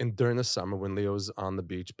during the summer when Leo's on the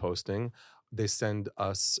beach posting, they send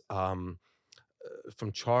us from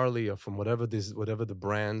Charlie or from whatever the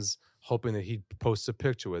brands, hoping that he posts a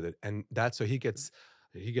picture with it, and that's so he gets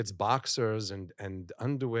boxers and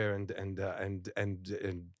underwear and the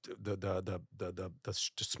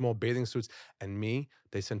small bathing suits, and me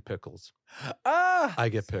they send pickles. I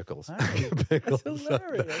get pickles. I get pickles. That's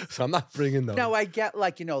hilarious. So I'm not bringing those. No, I get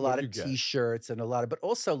like a lot of T-shirts and a lot of, but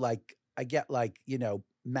also like I get like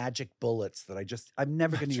magic bullets that I'm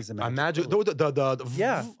never going to use a magic bullet.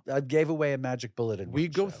 Yeah, I gave away a magic bullet. We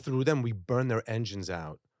go through them. We burn their engines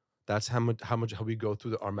out. That's how we go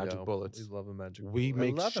through our magic bullets. We love a magic bullet. We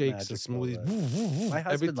make shakes and smoothies. My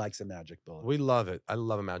husband likes a magic bullet. We love it. I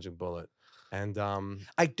love a magic bullet. And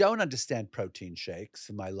I don't understand protein shakes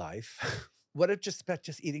in my life. What if just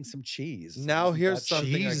eating some cheese? Now here's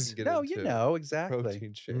something cheese? I can get No, into. you know exactly.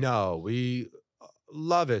 Protein shake. No, we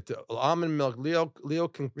love it. Almond milk. Leo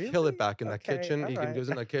can kill it back in that kitchen. He can do it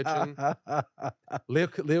in the kitchen.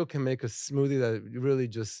 Leo can make a smoothie that really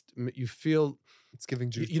just you feel. It's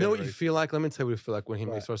giving juice. You know what you feel like? Let me tell you what you feel like when he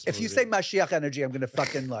makes our smoothie. If you say Mashiach energy, I'm gonna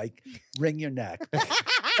fucking like wring your neck.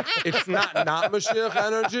 It's not Mashiach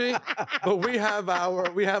energy, but we have our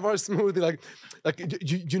smoothie like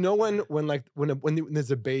you know when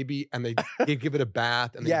there's a baby and they give it a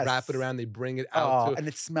bath and they wrap it around, they bring it out and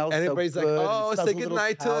it smells and everybody's so good. like, oh, say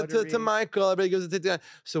goodnight to Michael. Everybody gives it to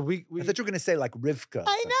so we I thought you were gonna say like Rivka.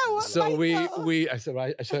 I know. So I said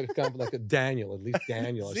I should have come like a Daniel, at least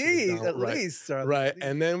Daniel. See, at least. Right.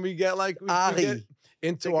 And then we get like we get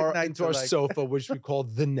into our sofa, which we call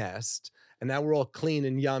the nest. And now we're all clean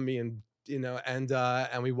and yummy and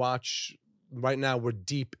and we watch. Right now we're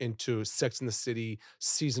deep into Sex and the City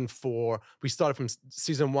season 4. We started from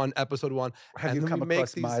season 1, episode 1. Have you come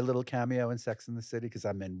across my little cameo in Sex and the City? Because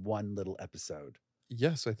I'm in one little episode.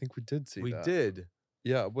 Yes, I think we did see that. We did.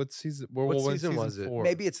 Yeah. What season? What season was it? 4?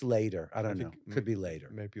 Maybe it's later. I don't know. Could be later.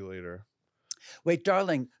 Maybe later. Wait,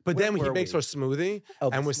 darling. But then he makes our smoothie,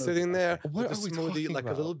 and we're smoothie, sitting there okay. with the smoothie like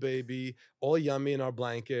a little baby, all yummy in our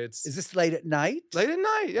blankets. Is this late at night? Late at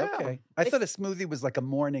night, yeah. Okay. I thought a smoothie was like a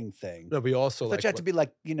morning thing. No, we also I thought you had to be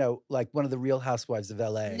like, like one of the Real Housewives of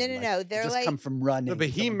LA. No. They're just like come from running. No, but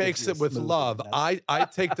he makes it with love. I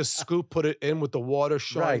take the scoop, put it in with the water,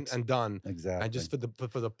 shine, and done. Exactly. And just for the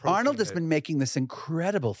protein Arnold has been making this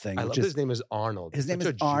incredible thing. I love his name is Arnold. His name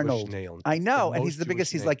is Arnold. I know, and he's the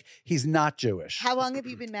biggest. He's not Jewish. How long have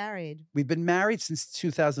you been married? We've been married since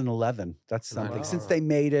 2011. That's something. Wow. Since they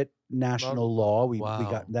made it national law, we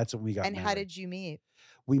got. That's when we got. And married. How did you meet?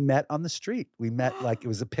 We met on the street. We met like it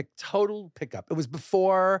was a total pickup. It was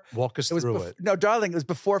before. Walk us through it. No, darling, it was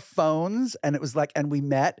before phones, and it was like, and we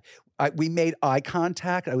met. We made eye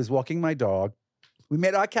contact. I was walking my dog. We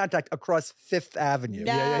made eye contact across 5th Avenue.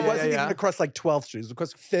 No. It wasn't even across like 12th Street. It was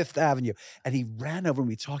across 5th Avenue. And he ran over and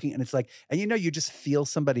we talking. And it's like, and you just feel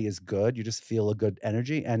somebody is good. You just feel a good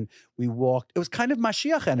energy. And we walked. It was kind of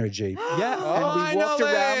Mashiach energy. Yeah. And we walked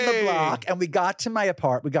around the block and we got to my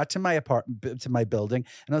to my building.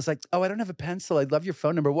 And I was like, oh, I don't have a pencil. I'd love your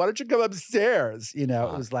phone number. Why don't you come upstairs? It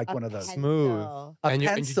was like one of those. Smooth. A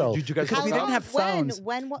pencil. Did you guys because we didn't have phones.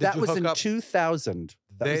 When that was in 2000.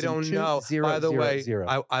 They don't know. By the way,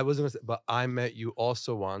 I was going to say, but I met you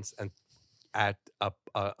also once and at a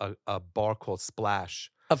bar called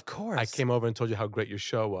Splash. Of course. I came over and told you how great your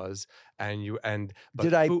show was.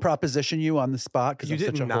 Did I proposition you on the spot? Because you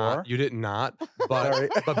did not. You did not.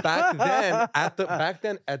 But back then, at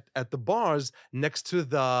the bars next to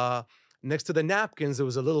the napkins, there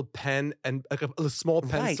was a little pen and like a small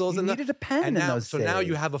pencils. You needed a pen in those days. So now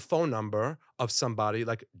you have a phone number of somebody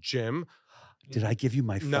like Jim. Did I give you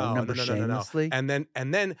my phone number shamelessly? And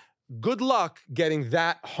then good luck getting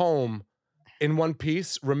that home in one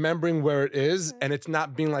piece, remembering where it is, and it's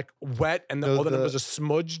not being like wet and all the numbers are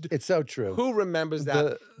smudged. It's so true. Who remembers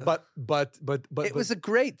that? But it was a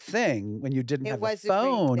great thing when you didn't have a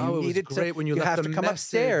phone. You needed great when you left have the to come message,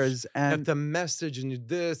 upstairs and left the message and you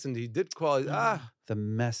this and he did call it. The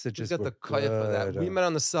messages got were the kaya for that. We met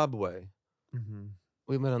on the subway. Mm-hmm.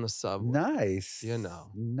 We met on the subway. Nice. You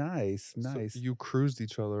know. Nice. So you cruised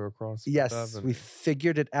each other across Yes, Avenue. we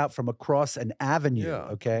figured it out from across an avenue,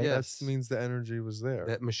 okay? Yes. That means the energy was there.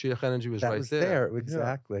 That Mashiach energy was That right was there.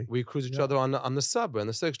 exactly. We cruised each other on the subway, on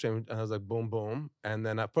the 6th train, and I was like, boom, boom. And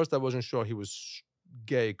then at first I wasn't sure he was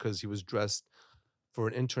gay because he was dressed for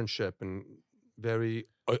an internship in very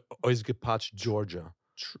Oizgepach, Georgia.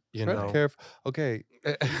 You know? Okay,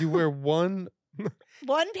 you wear one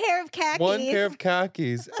pair of khakis. One pair of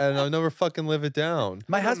khakis, and I'll never fucking live it down.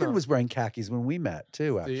 My husband was wearing khakis when we met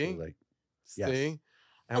too, actually. See? Yes.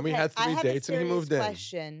 And we had 3 dates and he moved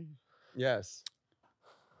question. in. Yes.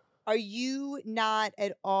 Are you not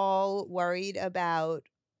at all worried about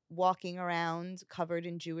walking around covered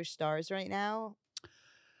in Jewish stars right now?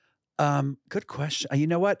 Good question. You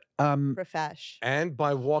know what? Profesh. And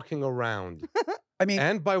by walking around. I mean,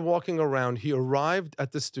 and by walking around, he arrived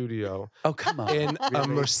at the studio. Oh, come on. In a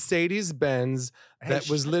Mercedes-Benz that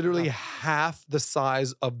was literally half the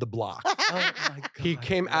size of the block. Oh my God. He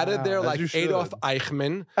came out of there like Adolf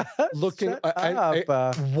Eichmann, looking,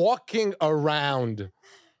 walking around.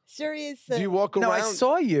 Seriously. Do you walk around? No, I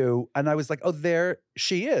saw you, and I was like, oh, there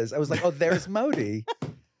she is. I was like, oh, there's Modi.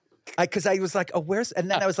 Because I was like, oh, where's? And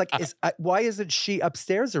then I was like, why isn't she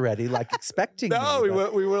upstairs already? Like expecting No, me,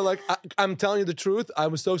 we were like, I'm telling you the truth. I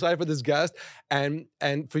was so excited for this guest and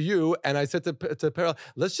for you. And I said to Peril,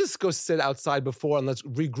 let's just go sit outside before and let's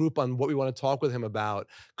regroup on what we want to talk with him about.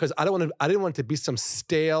 Because I didn't want it to be some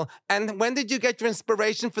stale. And when did you get your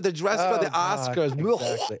inspiration for the dress for the Oscars?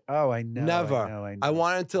 Exactly. Oh, I know. Never. I know. I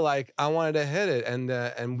wanted to hit it, and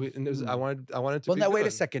it was, I wanted to. Well, be now good. wait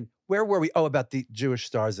a second. Where were we? Oh, about the Jewish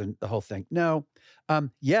stars and the whole thing. No,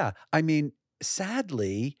 yeah. I mean,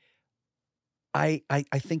 sadly, I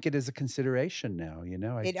think it is a consideration now. You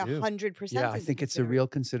know, It 100%. Yeah, I think it's a real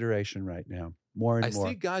consideration right now. More and more.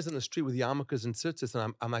 I see guys on the street with yarmulkes and tzitzis,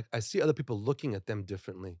 and I'm like, I see other people looking at them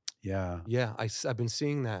differently. Yeah. Yeah, I've been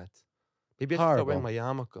seeing that. Maybe I should start wearing my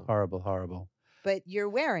yarmulke. Horrible. But you're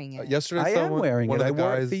wearing it. Yesterday, I am wearing it. I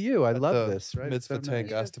wore it for you. I love this. Right? Mitzvah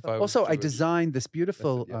tank asked if I was also, I Jewish. designed this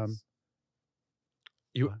beautiful.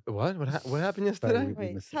 You what? What happened yesterday?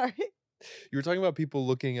 Wait, sorry. You were talking about people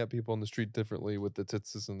looking at people on the street differently with the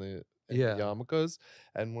tzitzis and the yarmulkes,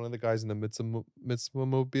 and one of the guys in the mitzvah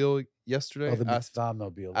mobile yesterday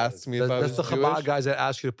asked me if I was That's the Jewish. Chabad guys that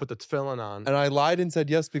ask you to put the tefillin on. And I lied and said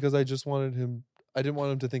yes because I just wanted him. I didn't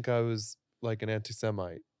want him to think I was like an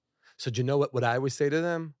anti-Semite. So do you know what I always say to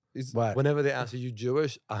them? What? Whenever they ask, are you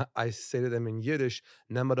Jewish? I say to them in Yiddish,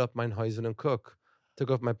 "Nemer up mein Häusen and cook." Took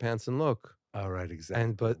off my pants and look. All right, exactly.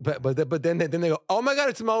 And but then they go, oh my God,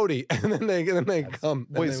 it's Modi, and then they come.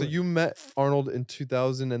 Wait, so you met Arnold in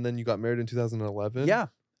 2000, and then you got married in 2011? Yeah.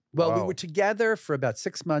 Well, we Wow. were together for about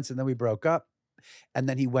 6 months, and then we broke up, and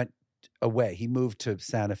then he went away. He moved to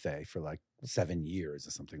Santa Fe for like 7 years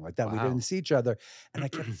or something like that. We Wow. didn't see each other, and I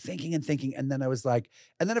kept thinking, and then I was like,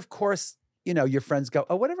 and then of course, you know, your friends go,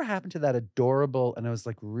 oh, whatever happened to that adorable? And I was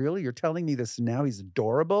like, really? You're telling me this now? He's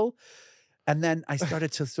adorable? And then I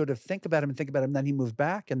started to sort of think about him, and then he moved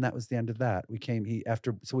back, and that was the end of that.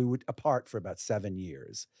 So we were apart for about 7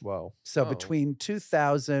 years. Wow. So between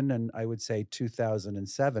 2000 and I would say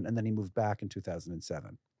 2007, and then he moved back in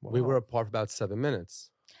 2007. Wow. We were apart for about 7 minutes.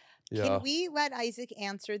 Yeah. Can we let Isaac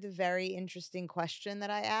answer the very interesting question that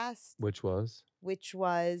I asked? Which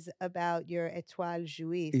was about your étoile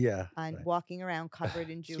juif. Yeah. On right. walking around covered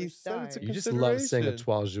in Jewish said it's stars. a You just love saying consideration.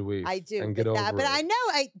 étoile juif. I do. And get but over but it. I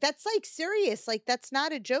know that's like serious. Like that's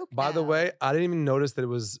not a joke. By the now. way, I didn't even notice that it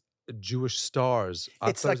was Jewish stars. I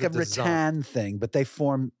It's thought like it a was design. rattan thing, but they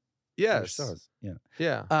form Jewish Yes. stars. Yeah.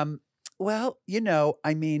 Yeah. Well, you know,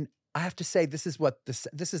 I mean, I have to say, this is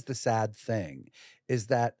the sad thing, is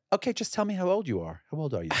that, okay, just tell me how old you are. How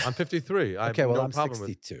old are you? I'm 53. I Okay, have well, no I'm problem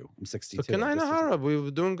 62. I'm 62. So can I Nahara? We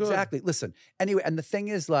were doing good. Exactly. Listen, anyway, and the thing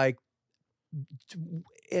is, like,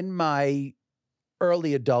 in my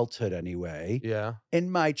early adulthood anyway, Yeah. in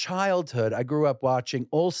my childhood, I grew up watching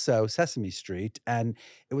also Sesame Street, and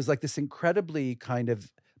it was like this incredibly kind of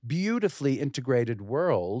beautifully integrated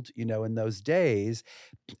world, you know, in those days.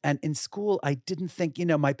 And in school, I didn't think, you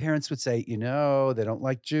know, my parents would say, you know, they don't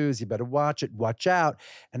like Jews. You better watch it, watch out.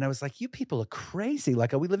 And I was like, you people are crazy.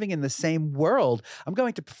 Like, are we living in the same world? I'm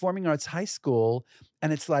going to performing arts high school,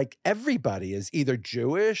 and it's like everybody is either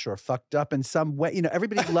Jewish or fucked up in some way. You know,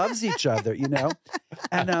 everybody loves each other, you know?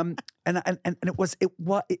 And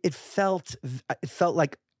it felt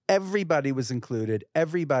like everybody was included.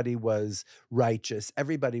 Everybody was righteous.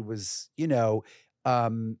 Everybody was, you know,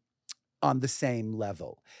 on the same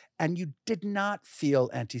level. and you did not feel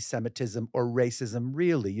anti-Semitism or racism,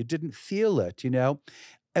 really. You didn't feel it, you know?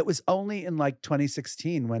 It was only in like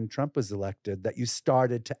 2016 when Trump was elected that you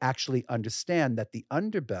started to actually understand that the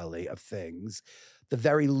underbelly of things, the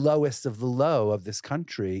very lowest of the low of this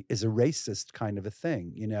country, is a racist kind of a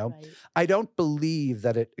thing, you know? Right. I don't believe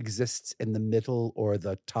that it exists in the middle or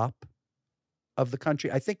the top of the country.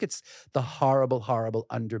 I think it's the horrible, horrible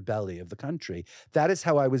underbelly of the country. That is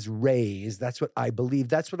how I was raised. That's what I believe.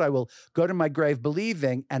 That's what I will go to my grave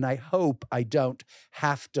believing, and I hope I don't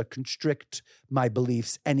have to constrict my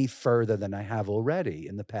beliefs any further than I have already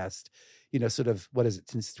in the past, you know, sort of, what is it,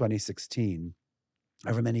 since 2016,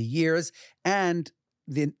 over many years, and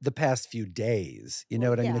the past few days, you know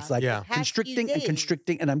what I mean? It's like constricting and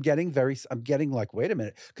constricting, and I'm getting like, wait a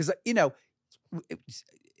minute, because, you know,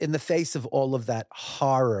 in the face of all of that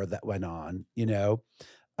horror that went on, you know.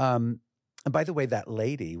 And by the way, that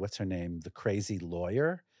lady, what's her name? The crazy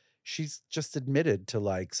lawyer, she's just admitted to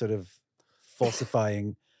like sort of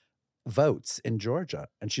falsifying votes in Georgia.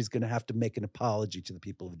 And she's going to have to make an apology to the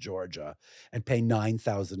people of Georgia and pay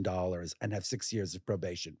 $9,000 and have 6 years of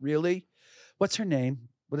probation. Really? What's her name?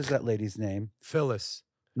 What is that lady's name? Phyllis.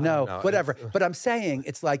 No, whatever. But I'm saying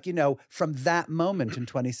it's like, you know, from that moment in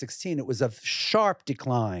 2016, it was a sharp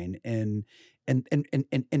decline in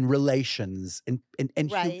relations,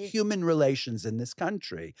 human relations in this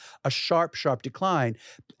country. A sharp, sharp decline.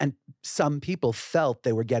 And some people felt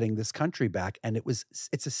they were getting this country back. And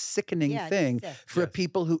it's a sickening thing for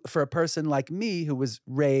for a person like me who was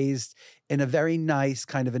raised in a very nice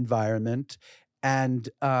kind of environment. And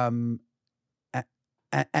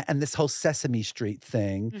this whole Sesame Street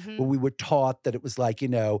thing, where we were taught that it was like, you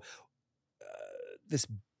know, this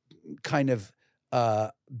kind of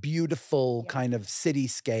beautiful kind of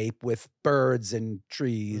cityscape with birds and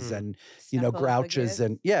trees and, you know, grouches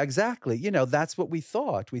and, exactly. You know, that's what we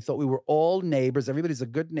thought. We thought we were all neighbors. Everybody's a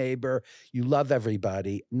good neighbor. You love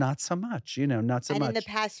everybody. Not so much, you know, not so much. And in the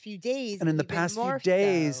past few days. And in the past few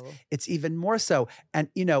days, it's even more so. And,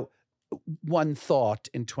 you know, one thought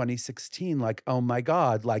in 2016, like, oh my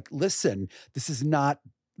God, like, listen, this is not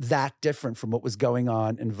that different from what was going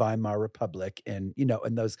on in Weimar Republic and, you know,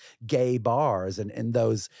 in those gay bars and in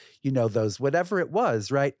those, you know, those, whatever it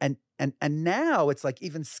was, right? And now it's like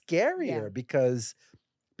even scarier because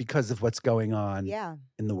of what's going on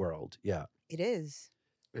in the world. Yeah. It is.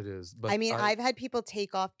 It is. But I mean, I've had people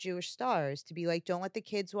take off Jewish stars to be like, don't let the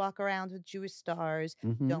kids walk around with Jewish stars.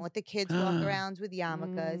 Don't let the kids walk around with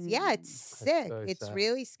yarmulkes. Yeah, it's sick. It's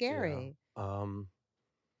really scary. Yeah.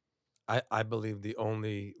 I believe the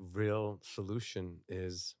only real solution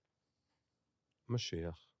is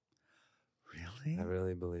Mashiach. Really? I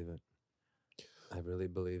really believe it. I really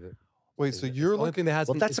believe it. Wait, so you're looking that has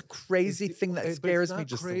well, that's a crazy thing that scares me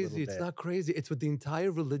just crazy. a little bit. It's not crazy. It's what the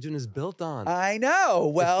entire religion is built on. I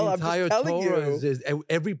know. Well, I'm just telling Torah you.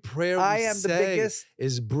 Every prayer we the biggest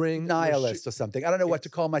is bring nihilist or something. I don't know what to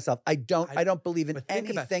call myself. I don't believe in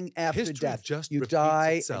anything after death. You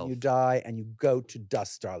die and you die and you go to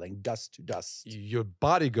dust, darling. Dust to dust. Your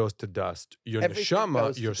body goes to dust. Your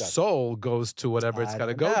neshama, your soul goes to whatever it's got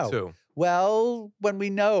to go to. Well, when we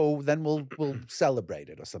know, then we'll celebrate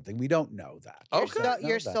it or something. We don't know that. Okay.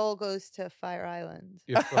 Your soul goes to Fire Island.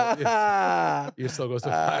 Your soul goes to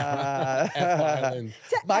Fire Island.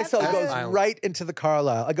 My soul goes right into the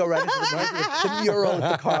Carlisle. I go right into the mural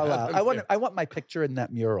at the Carlisle. I want my picture in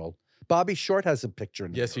that mural. Bobby Short has a picture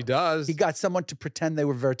in it. Yes, he does. He got someone to pretend they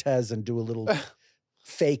were Vertez and do a little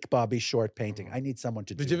fake Bobby Short painting. I need someone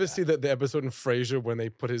to do that. Did you ever see the episode in Frasier when they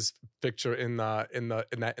put his picture in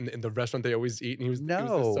the restaurant they always eat, and he was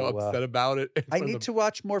so upset about it? I need to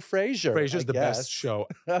watch more Frasier. Frasier's the best show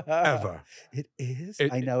ever. It is.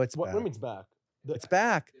 I know it's back. What do you mean it's back? It's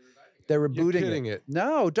back. They're rebooting You're kidding it.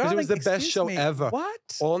 No, darling, it was the best show ever.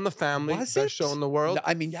 What? All in the Family, best show in the world. No,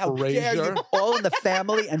 I mean, how dare you? All in the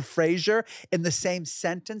Family and Frasier in the same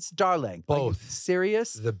sentence, darling. Both. Are you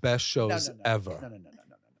serious? The best shows ever. No.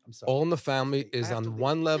 I'm sorry. All in the Family is on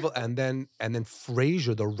one level, and then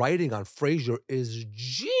Frasier. The writing on Frasier is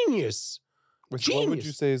genius. What would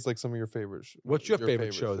you say is like some of your favorites? What's your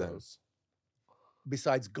favorite show then?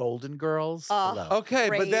 Besides Golden Girls? Okay,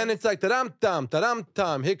 but then it's like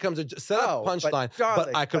ta-dum-tum. Here comes a set up punchline.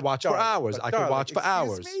 But I could watch for hours. I could watch for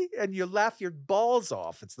hours. Me? And you laugh your balls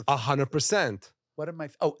off. It's the 100%. What am I?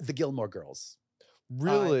 The Gilmore Girls.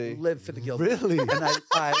 Really? I live for the Gilbert. Really? And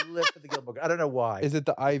I live for the Gilbert. I don't know why. Is it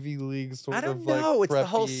the Ivy League sort of? I don't know. It's the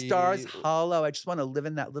whole preppy- Stars Hollow. I just want to live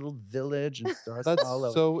in that little village in Stars That's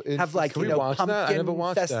Hollow. so interesting. Have like Can we watch that? I never pumpkin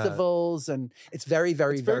watched that. festivals, and it's very,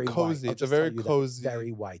 very, It's very very cozy. White. I'll It's a just very tell you that. cozy-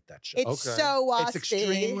 very white. That show. It's Okay. so waspy. It's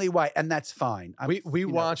extremely white, and that's fine. We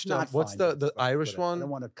watched what's the Irish I one? don't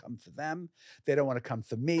want to come for them. They don't want to come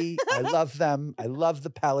for me. I love them. I love the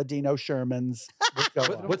Palladino Shermans.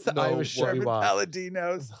 What's the Irish show we Sherman watched?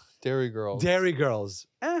 Palladinos? Dairy Girls. Dairy Girls.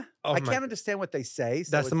 I my- can't understand what they say.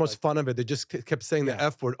 So That's the it's most like- fun of it. They just kept saying the Yeah.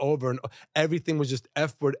 F word over and everything was just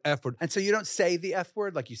F word, F word. And so you don't say the F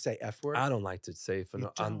word like you say F word. I don't like to say it.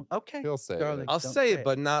 You On, don't? Okay, He'll say it. darling, I'll don't say it,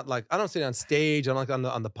 but not like I don't say it on stage. I don't like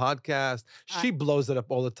on the podcast. She blows it up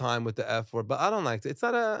all the time with the F word, but I don't like it. It's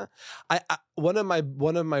not a. One of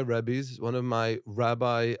my rebbes, one of my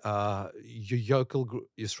rabbi Yokel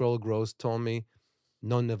Yisrael Gross told me,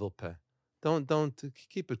 no nivel peh. Don't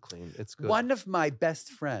keep it clean. It's good. One of my best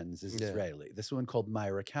friends is Yeah. Israeli. This woman called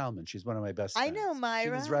Myra Kalman. She's one of my best I friends. know She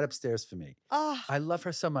Myra. was right upstairs for me. Oh, I love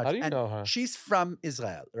her so much. How do you And know her? She's from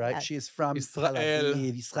Israel, right? Yes. She is from Israel. Tel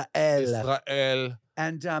Aviv, Israel. Israel.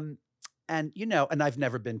 And you know, and I've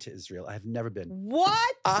never been to Israel. I have never been.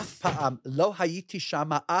 what? Af pa'am. Lo hayiti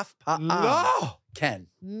shama af pa'am. No. Ken.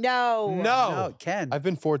 No. No, Ken. I've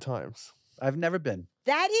been 4 times. I've never been.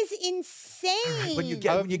 That is insane. When you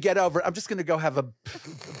get over it, I'm just gonna go have a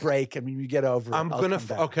break, and when you get over it, I'm I'll gonna come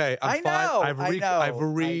back. okay. I'm I fine. know, I've I know, I've I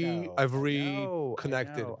know,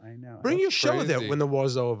 reconnected. I know. Bring That's your show there crazy. when the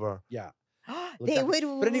war's over. Yeah. they would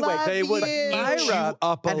But anyway, love they would you. eat Myra you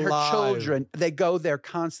up and her alive. children, they go there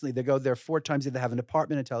constantly. They go there 4 times. They have an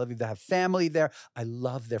apartment in Tel Aviv. They have family there. I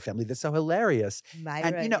love their family. They're so hilarious. Myra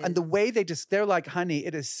And and the way they're like, honey,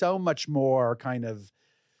 it is so much more kind of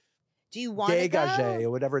do you want to dégagé go?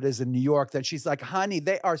 or whatever it is in New York. Then she's like, honey,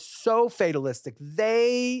 they are so fatalistic.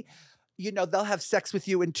 They, they'll have sex with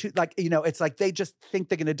you in it's like they just think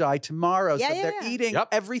they're going to die tomorrow. Yeah, so yeah, they're yeah. eating Yep.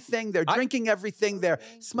 everything. They're drinking everything. They're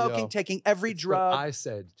smoking, Yeah. taking every It's what drug. I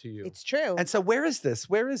said to you. It's true. And so where is this?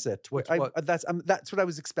 Where is it? What- That's what I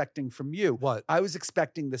was expecting from you. What? I was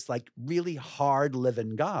expecting this like really hard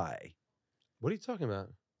living guy. What are you talking about?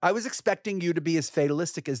 I was expecting you to be as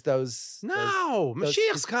fatalistic as those. No, those-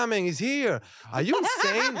 Mashiach's coming. He's here. Are you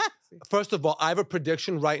insane? First of all, I have a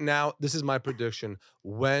prediction right now. This is my prediction.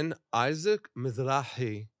 When Isaac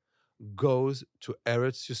Mizrahi goes to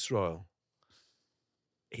Eretz Yisrael,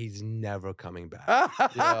 he's never coming back.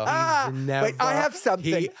 He's never. Wait, I have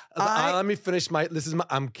something. Let me finish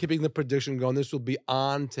I'm keeping the prediction going. This will be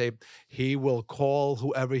on tape. He will call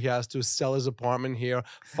whoever he has to, sell his apartment here,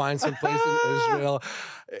 find some place in Israel.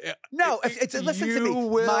 No, it's listen to You me.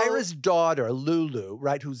 will- Myra's daughter, Lulu,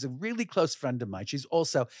 right, who's a really close friend of mine. She's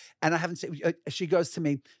also, and I haven't seen, she goes to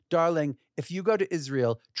me, darling, if you go to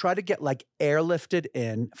Israel, try to get like airlifted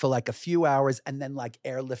in for like a few hours and then like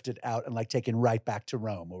airlifted out and like taken right back to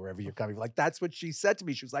Rome or wherever you're coming. Like that's what she said to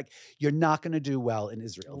me. She was like, you're not going to do well in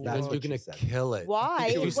Israel. That's You're what going she to said. kill it. Why?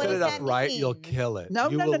 If you What set does it up that right, you'll mean? kill it. No,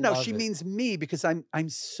 You no. will No. love She it. means me because I'm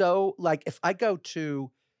so like if I go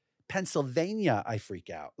to Pennsylvania, I freak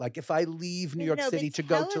out. Like if I leave New York No, but City to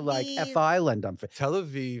go Tel to like Aviv- F Island, I'm Tel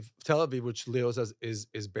Aviv, which Leo says is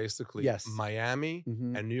basically Yes. Miami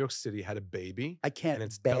Mhm. and New York City had a baby. I can't and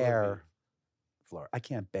it's Tel Aviv. bear Florida. I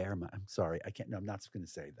can't bear I'm sorry. I can't. No, I'm not going to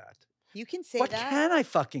say that. You can say What that. can I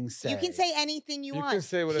fucking say? You can say anything you You want. can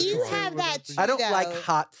say whatever you You want. have that too, I don't like though.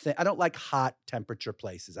 hot I don't like hot temperature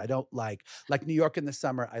places. I don't like New York in the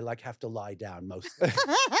summer. I have to lie down mostly.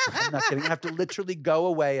 I'm not kidding. I have to literally go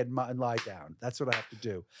away and lie down. That's what I have to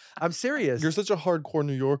do. I'm serious. You're such a hardcore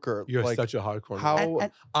New Yorker. You're like, such a hardcore. how- Nerd.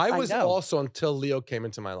 And I I was know. also until Leo came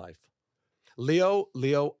into my life.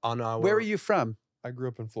 Leo on our. where are you from? I grew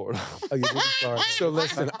up in Florida. Oh, you live in Florida. So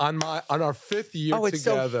listen, on our 5th year Oh, it's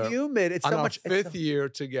together. so humid. It's on so our much. it's 5th so- year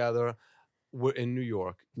together, we're in New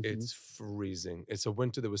York. Mhm. It's freezing. It's a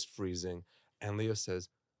winter that was freezing, and Leo says,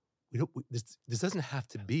 this doesn't have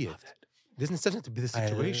to be it. This doesn't have to be the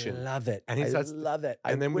situation. I love it. And he I starts- love it.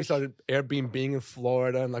 And then we started Airbnb being in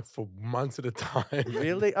Florida, and like for months at a time.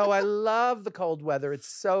 Really? Oh, I love the cold weather. It's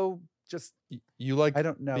so just. You like I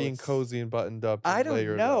don't know. being it's- cozy and buttoned up. I and don't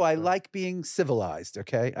layered know. up, I right? like being civilized.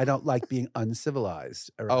 Okay, I don't like being uncivilized.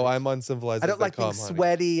 all Oh, right? I'm uncivilized. I as don't they like being come, honey.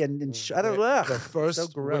 sweaty and I don't. Ugh, The first so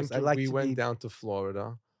gross. winter I like we to went be- down to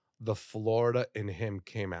Florida, the Florida in him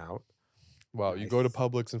came out. Wow, you go to Nice.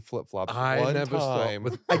 Publix and flip flops. I one never saw- time.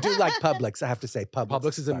 with- I do like Publix. I have to say,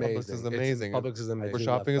 Publix is fine. amazing. Publix is It's- amazing. Publix is amazing. For do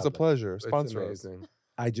love shopping is a Publix. pleasure. It's Sponsor us. amazing.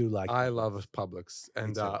 I do like. I love Publix,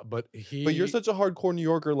 and too. but he. But you're such a hardcore New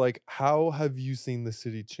Yorker. Like, how have you seen the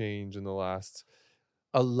city change in the last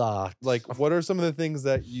A lot. Like, what are some of the things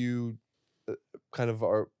that you kind of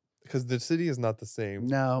are? Because the city is not the same.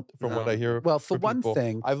 No. From what I hear. Well, for one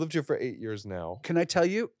thing. I've lived here for 8 years now. Can I tell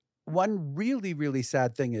you? One really, really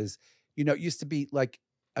sad thing is, it used to be like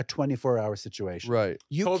a 24-hour situation. Right.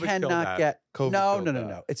 You COVID cannot get COVID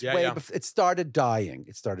no. It's before it started dying.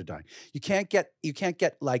 You can't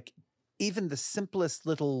get like even the simplest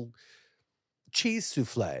little cheese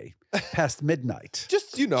souffle past midnight.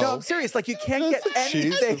 Just, No, I'm serious. Like you can't get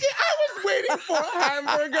anything. I was waiting for a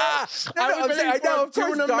hamburger. I know, of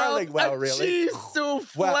course, darling. Well, really? Cheese souffle.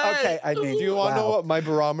 Well, okay. I mean, do you want to know what my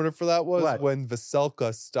barometer for that was? What? When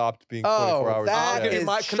Veselka stopped being 24 hours a that day. is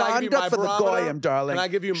Can I give you my Shonda for the barometer? Goyim, darling. Can I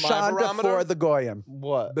give you my Shonda barometer? for the Goyim.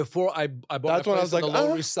 What? Before I bought That's my when I place was on like, the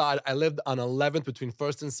Lower East Side, I lived on 11th between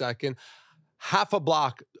 1st and 2nd. Half a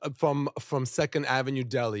block from 2nd Avenue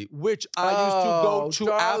Deli, which I used to go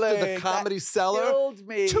to after the Comedy Cellar. Killed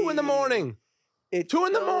me. 2 in the morning. 2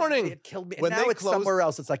 in the morning. It killed me. When now they it's close, somewhere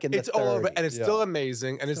else. It's like in the It's all over, 30s. and it's still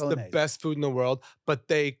amazing, and it's Still the amazing. best food in the world. But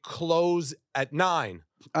they close at 9.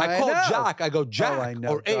 I I called know. Jack. I go, Jack, I know,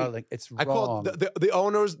 or 8. darling. It's wrong. I called the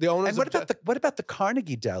owners. The owners. And what about the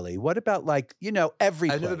Carnegie Deli? What about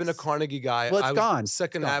every? I've never been a Carnegie guy. Well, it's gone.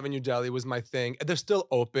 2nd Avenue Deli was my thing. They're still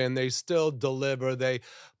open. They still deliver.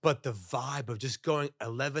 But the vibe of just going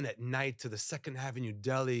 11 at night to the 2nd Avenue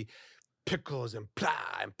Deli, pickles and blah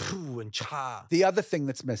and poo and cha. The other thing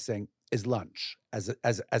that's missing is lunch as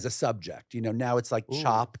a subject. Now it's like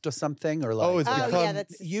Chopped or something, or like it's become,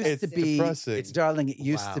 that's it used to be. depressing. It's darling. It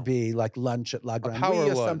used to be like lunch at La Grande power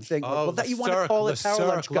or lunch. something. Oh, well, that you want to call it power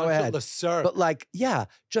lunch? Go ahead. But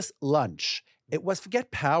just lunch. It was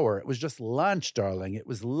forget power. It was just lunch, darling. It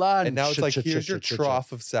was lunch. And now it's like, here's your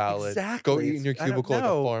trough of salad. Exactly. Go eat in your cubicle like a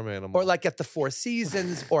farm animal. Or like at the Four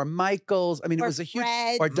Seasons or Michael's. I mean, it was a huge.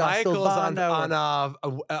 Fred. Or Da Michael's Silvano. on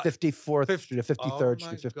 54th Street, 53rd Oh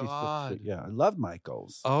my Street, 55th God. Street. Yeah, I love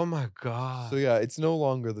Michael's. Oh my God. So yeah, it's no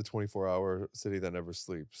longer the 24-hour city that never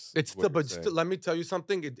sleeps. It's is what still, you're but saying. still, let me tell you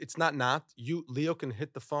something. It's not. Leo can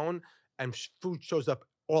hit the phone and food shows up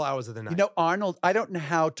all hours of the night. Arnold, I don't know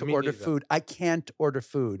how to Me order neither. food. I can't order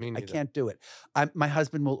food. Me I neither. can't do it. My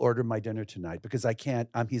husband will order my dinner tonight because I can't.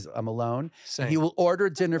 I'm alone. Same. And he will order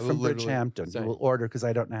dinner from Literally. Bridgehampton. He Same. will order because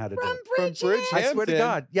I don't know how to do it. From Bridgehampton. I swear to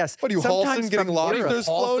God, yes. What are you, Sometimes Halston getting from lobsters Europe.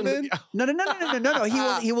 flown in? No.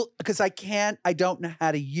 He will because I can't. I don't know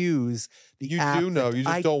how to use the You app do know. that- You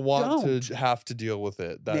just I don't want don't. to have to deal with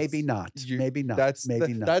it. Maybe not. Maybe not. That's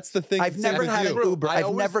maybe not. That's the thing. I've that's never with had an you. Uber. I I've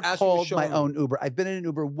always never ask you to called show my me. own Uber. I've been in an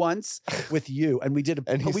Uber once with you, and we did a.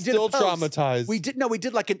 And he's we did still a post. traumatized. We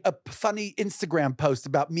did like a funny Instagram post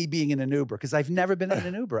about me being in an Uber because I've never been in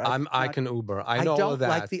an Uber. I can Uber. I know all don't of that.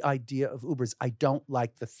 like the idea of Ubers. I don't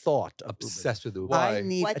like the thought of Obsessed with Uber. Why? I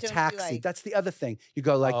need What a don't you taxi. like? That's the other thing. You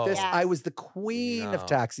go like Oh. this. Yes. I was the queen of No.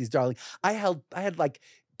 taxis, darling. I had like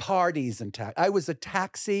parties and taxi. I was a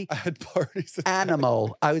taxi I had parties.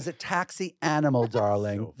 animal. I was a taxi animal,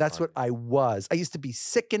 darling. So That's funny. what I was. I used to be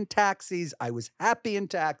sick in taxis. I was happy in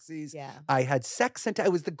taxis. Yeah. I had sex in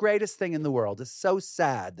it was the greatest thing in the world. It's so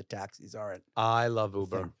sad the taxis aren't. I love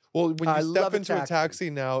Uber. Well, when I you love step a into a taxi. taxi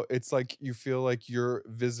now, it's like you feel like you're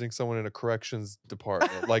visiting someone in a corrections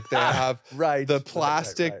department. Like they have Right. the Right,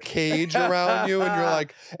 plastic right. cage around you, and you're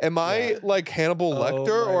like, "Am I like Hannibal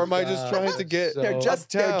Lecter, my or am I just God. trying to get?" They're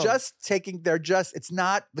uptown? it's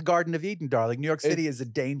not the Garden of Eden, darling. New York City is a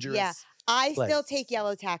dangerous. Yeah. I still place. take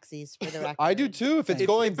yellow taxis for the record. I do too. If it's If-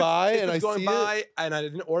 going by If and I it's going see by it, and I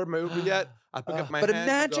didn't order my Uber yet, I pick up my But hand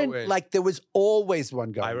and go imagine, in. like, there was always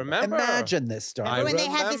one going. I remember. Imagine this, darling. Remember when they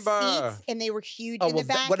had the remember. seats and they were huge Oh, in well, the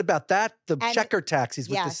back? what about that? The And- checker taxis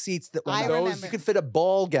with the Yes. seats that I went up. remember. You could fit a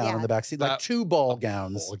ball gown Yeah. on the back seat, like That- 2 ball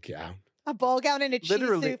gowns. Ball gown. A ball gown and a cheese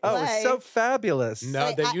Literally. souffle. Oh, it was so fabulous. No,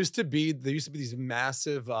 Wait, there used to be these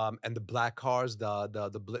massive and the black cars,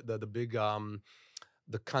 the big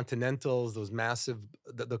the Continentals, those massive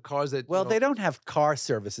the cars that Well, they don't have car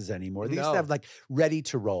services anymore. They used to No. have like ready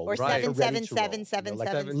to roll. Or Right. A ready to roll, 777 like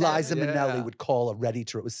 777. Liza Yeah. Minnelli would call a ready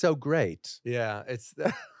to roll. It was so great. Yeah, it's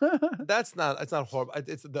it's not horrible.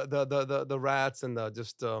 It's the rats and the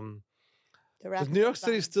just The But rest New York was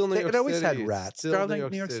City fun. is still New York It always City. had It's rats. still Darling,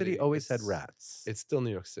 New York City always had It's- rats. It's still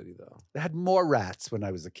New York City though. They had more rats when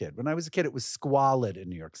I was a kid. When I was a kid, it was squalid in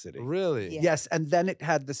New York City. Really? Yeah. Yes, and then it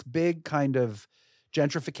had this big kind of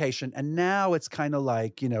gentrification, and now it's kind of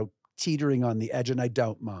like, teetering on the edge, and I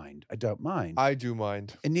don't mind. I don't mind. I do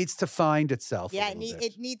mind. It needs to find itself. Yeah, a little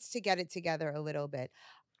bit. it needs to get it together a little bit.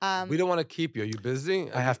 We don't want to keep you. Are you busy?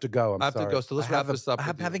 I have to go. I'm I have to sorry. go, so let's I have wrap this up I'm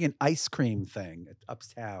with you. having an ice cream thing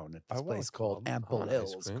uptown at I this wanna place called come. Ample I want ice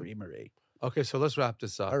Hills cream. Creamery. Okay, so let's wrap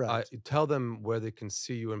this up. All right. Tell them where they can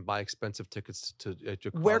see you and buy expensive tickets at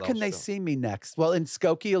your Where can Carlisle they show. see me next? Well, in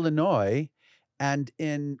Skokie, Illinois, and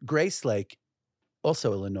in Grace Lake,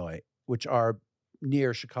 also Illinois, which are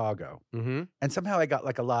near Chicago. Mm-hmm. And somehow I got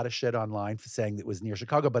like a lot of shit online for saying that it was near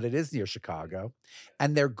Chicago, but it is near Chicago.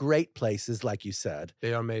 And they're great places, like you said.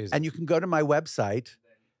 They are amazing. And you can go to my website.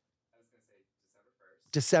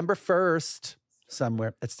 December 1st,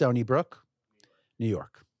 somewhere at Stony Brook, New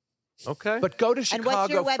York. Okay. But go to And Chicago what's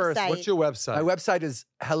your first. website? What's your website? My website is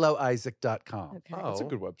helloisaac.com. Okay. Oh, That's a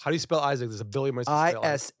good website. How do you spell Isaac? There's a billion ways to spell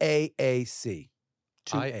ISAAC.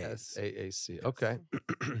 Two A's. ISAAC. Okay.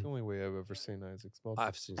 The only way I've ever seen Isaac spelled.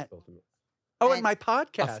 I've seen spelled to me. Oh, and my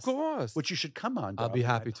podcast. Of course. Which you should come on. I'll be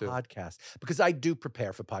happy to. Podcast. Because I do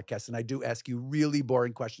prepare for podcasts and I do ask you really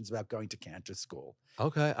boring questions about going to Cantor School.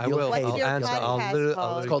 Okay, I You'll will. hate I'll it. answer.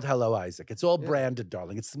 Podcast It's called Hello Isaac. It's all branded,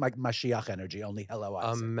 darling. It's like Mashiach energy, only Hello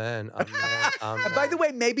Isaac. Amen. Amen. And by the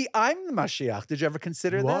way, maybe I'm the Mashiach. Did you ever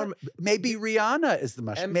consider You that? are- Maybe Rihanna is the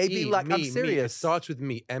Mashiach. Maybe like I'm Me. It serious. starts with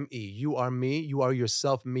me. M-E. You are me. You are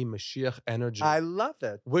yourself. Me. Mashiach energy. I love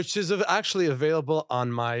it. Which is actually available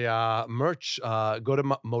on my merch. Go to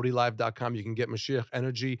modilive.com. You can get Mashiach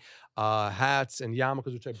energy hats and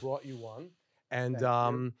yarmulkes, which I brought you one. And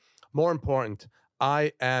Thank you. more important,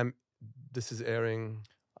 this is airing.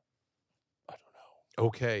 I don't know.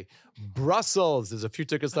 Okay. Brussels. There's a few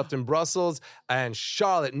tickets left in Brussels and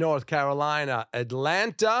Charlotte, North Carolina,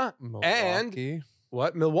 Atlanta, and Milwaukee.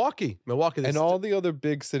 what? Milwaukee. And all the other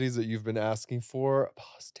big cities that you've been asking for.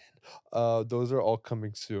 Boston. Those are all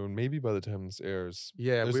coming soon. Maybe by the time this airs.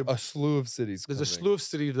 Yeah, There's a slew of cities There's coming. a slew of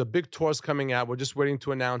cities. The big tour's coming out. We're just waiting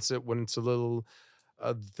to announce it when it's a little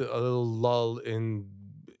lull in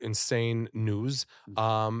insane news.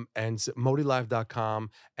 And modilive.com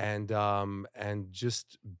and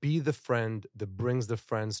just be the friend that brings the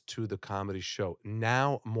friends to the comedy show.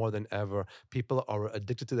 Now more than ever, people are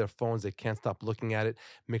addicted to their phones. They can't stop looking at it.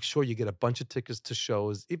 Make sure you get a bunch of tickets to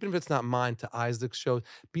shows, even if it's not mine, to Isaac's shows.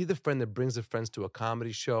 Be the friend that brings the friends to a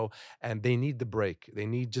comedy show, and they need the break. They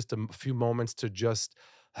need just a few moments to just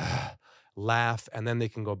laugh, and then they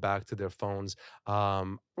can go back to their phones.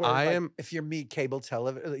 If you're me, cable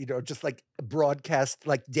television, just like broadcast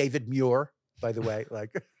like David Muir, by the way,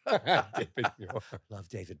 like David Muir. Love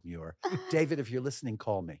David Muir. David, if you're listening,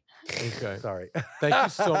 call me. Okay. Sorry. Thank you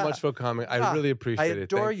so much for coming. I really appreciate it.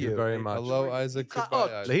 adore Thank you you. very much. Hello, Isaac.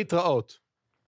 Goodbye, Isaac. Lehitraot.